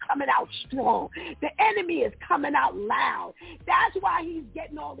enemy is coming out strong. The enemy is coming out loud. That's why he's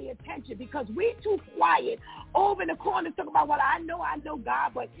getting all the attention, because we're too quiet over in the corner talking about, well, I know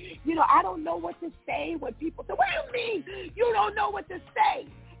God, but, you know, I don't know what to say when people say, what do you mean you don't know what to say?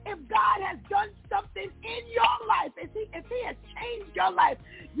 If God has done something in your life, if he has changed your life,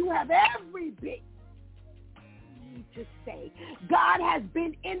 you have every bit to say. God has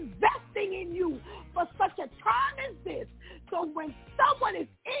been investing in you for such a time as this. So when someone is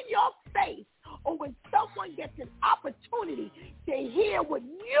in your face, or when someone gets an opportunity to hear what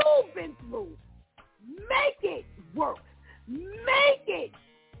you've been through, make it work. Make it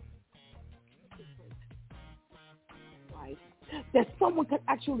right. That someone can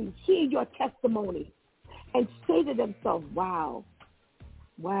actually hear your testimony and say to themselves, wow,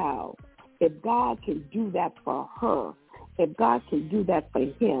 if God can do that for her, if God can do that for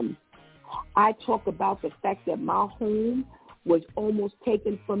him. I talk about the fact that my home was almost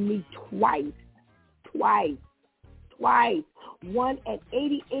taken from me twice. One at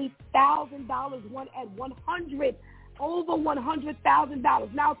 $88,000, one at over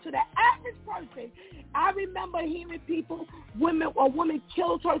 $100,000. Now, to the average person, I remember hearing a woman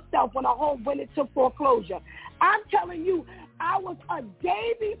killed herself when her home went into foreclosure. I'm telling you, I was a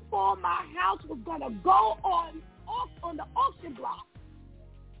day before my house was going to go on the auction block.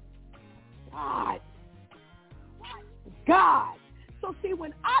 God. So see,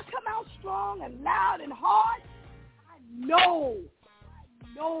 when I come out strong and loud and hard, I know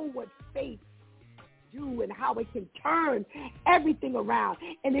what faith do and how it can turn everything around.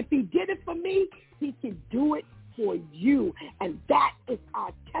 And if he did it for me, he can do it for you. And that is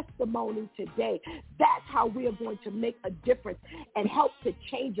our testimony today. That's how we are going to make a difference and help to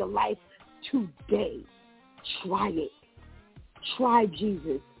change your life today. Try it. Try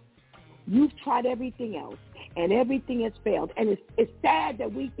Jesus. You've tried everything else, and everything has failed. And it's sad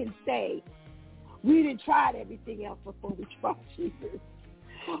that we can say we didn't try everything else before we tried Jesus.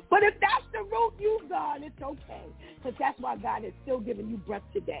 But if that's the route you've gone, it's okay, because that's why God is still giving you breath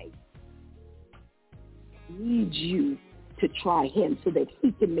today. He needs you to try him so that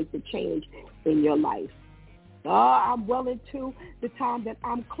he can make the change in your life. I'm well into the time that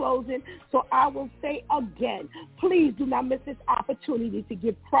I'm closing, so I will say again, please do not miss this opportunity to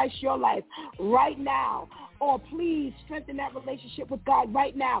give Christ your life right now, or please strengthen that relationship with God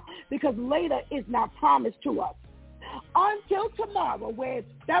right now, because later is not promised to us. Until tomorrow, where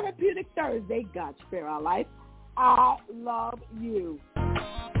it's Therapeutic Thursday, God spare our life, I love you.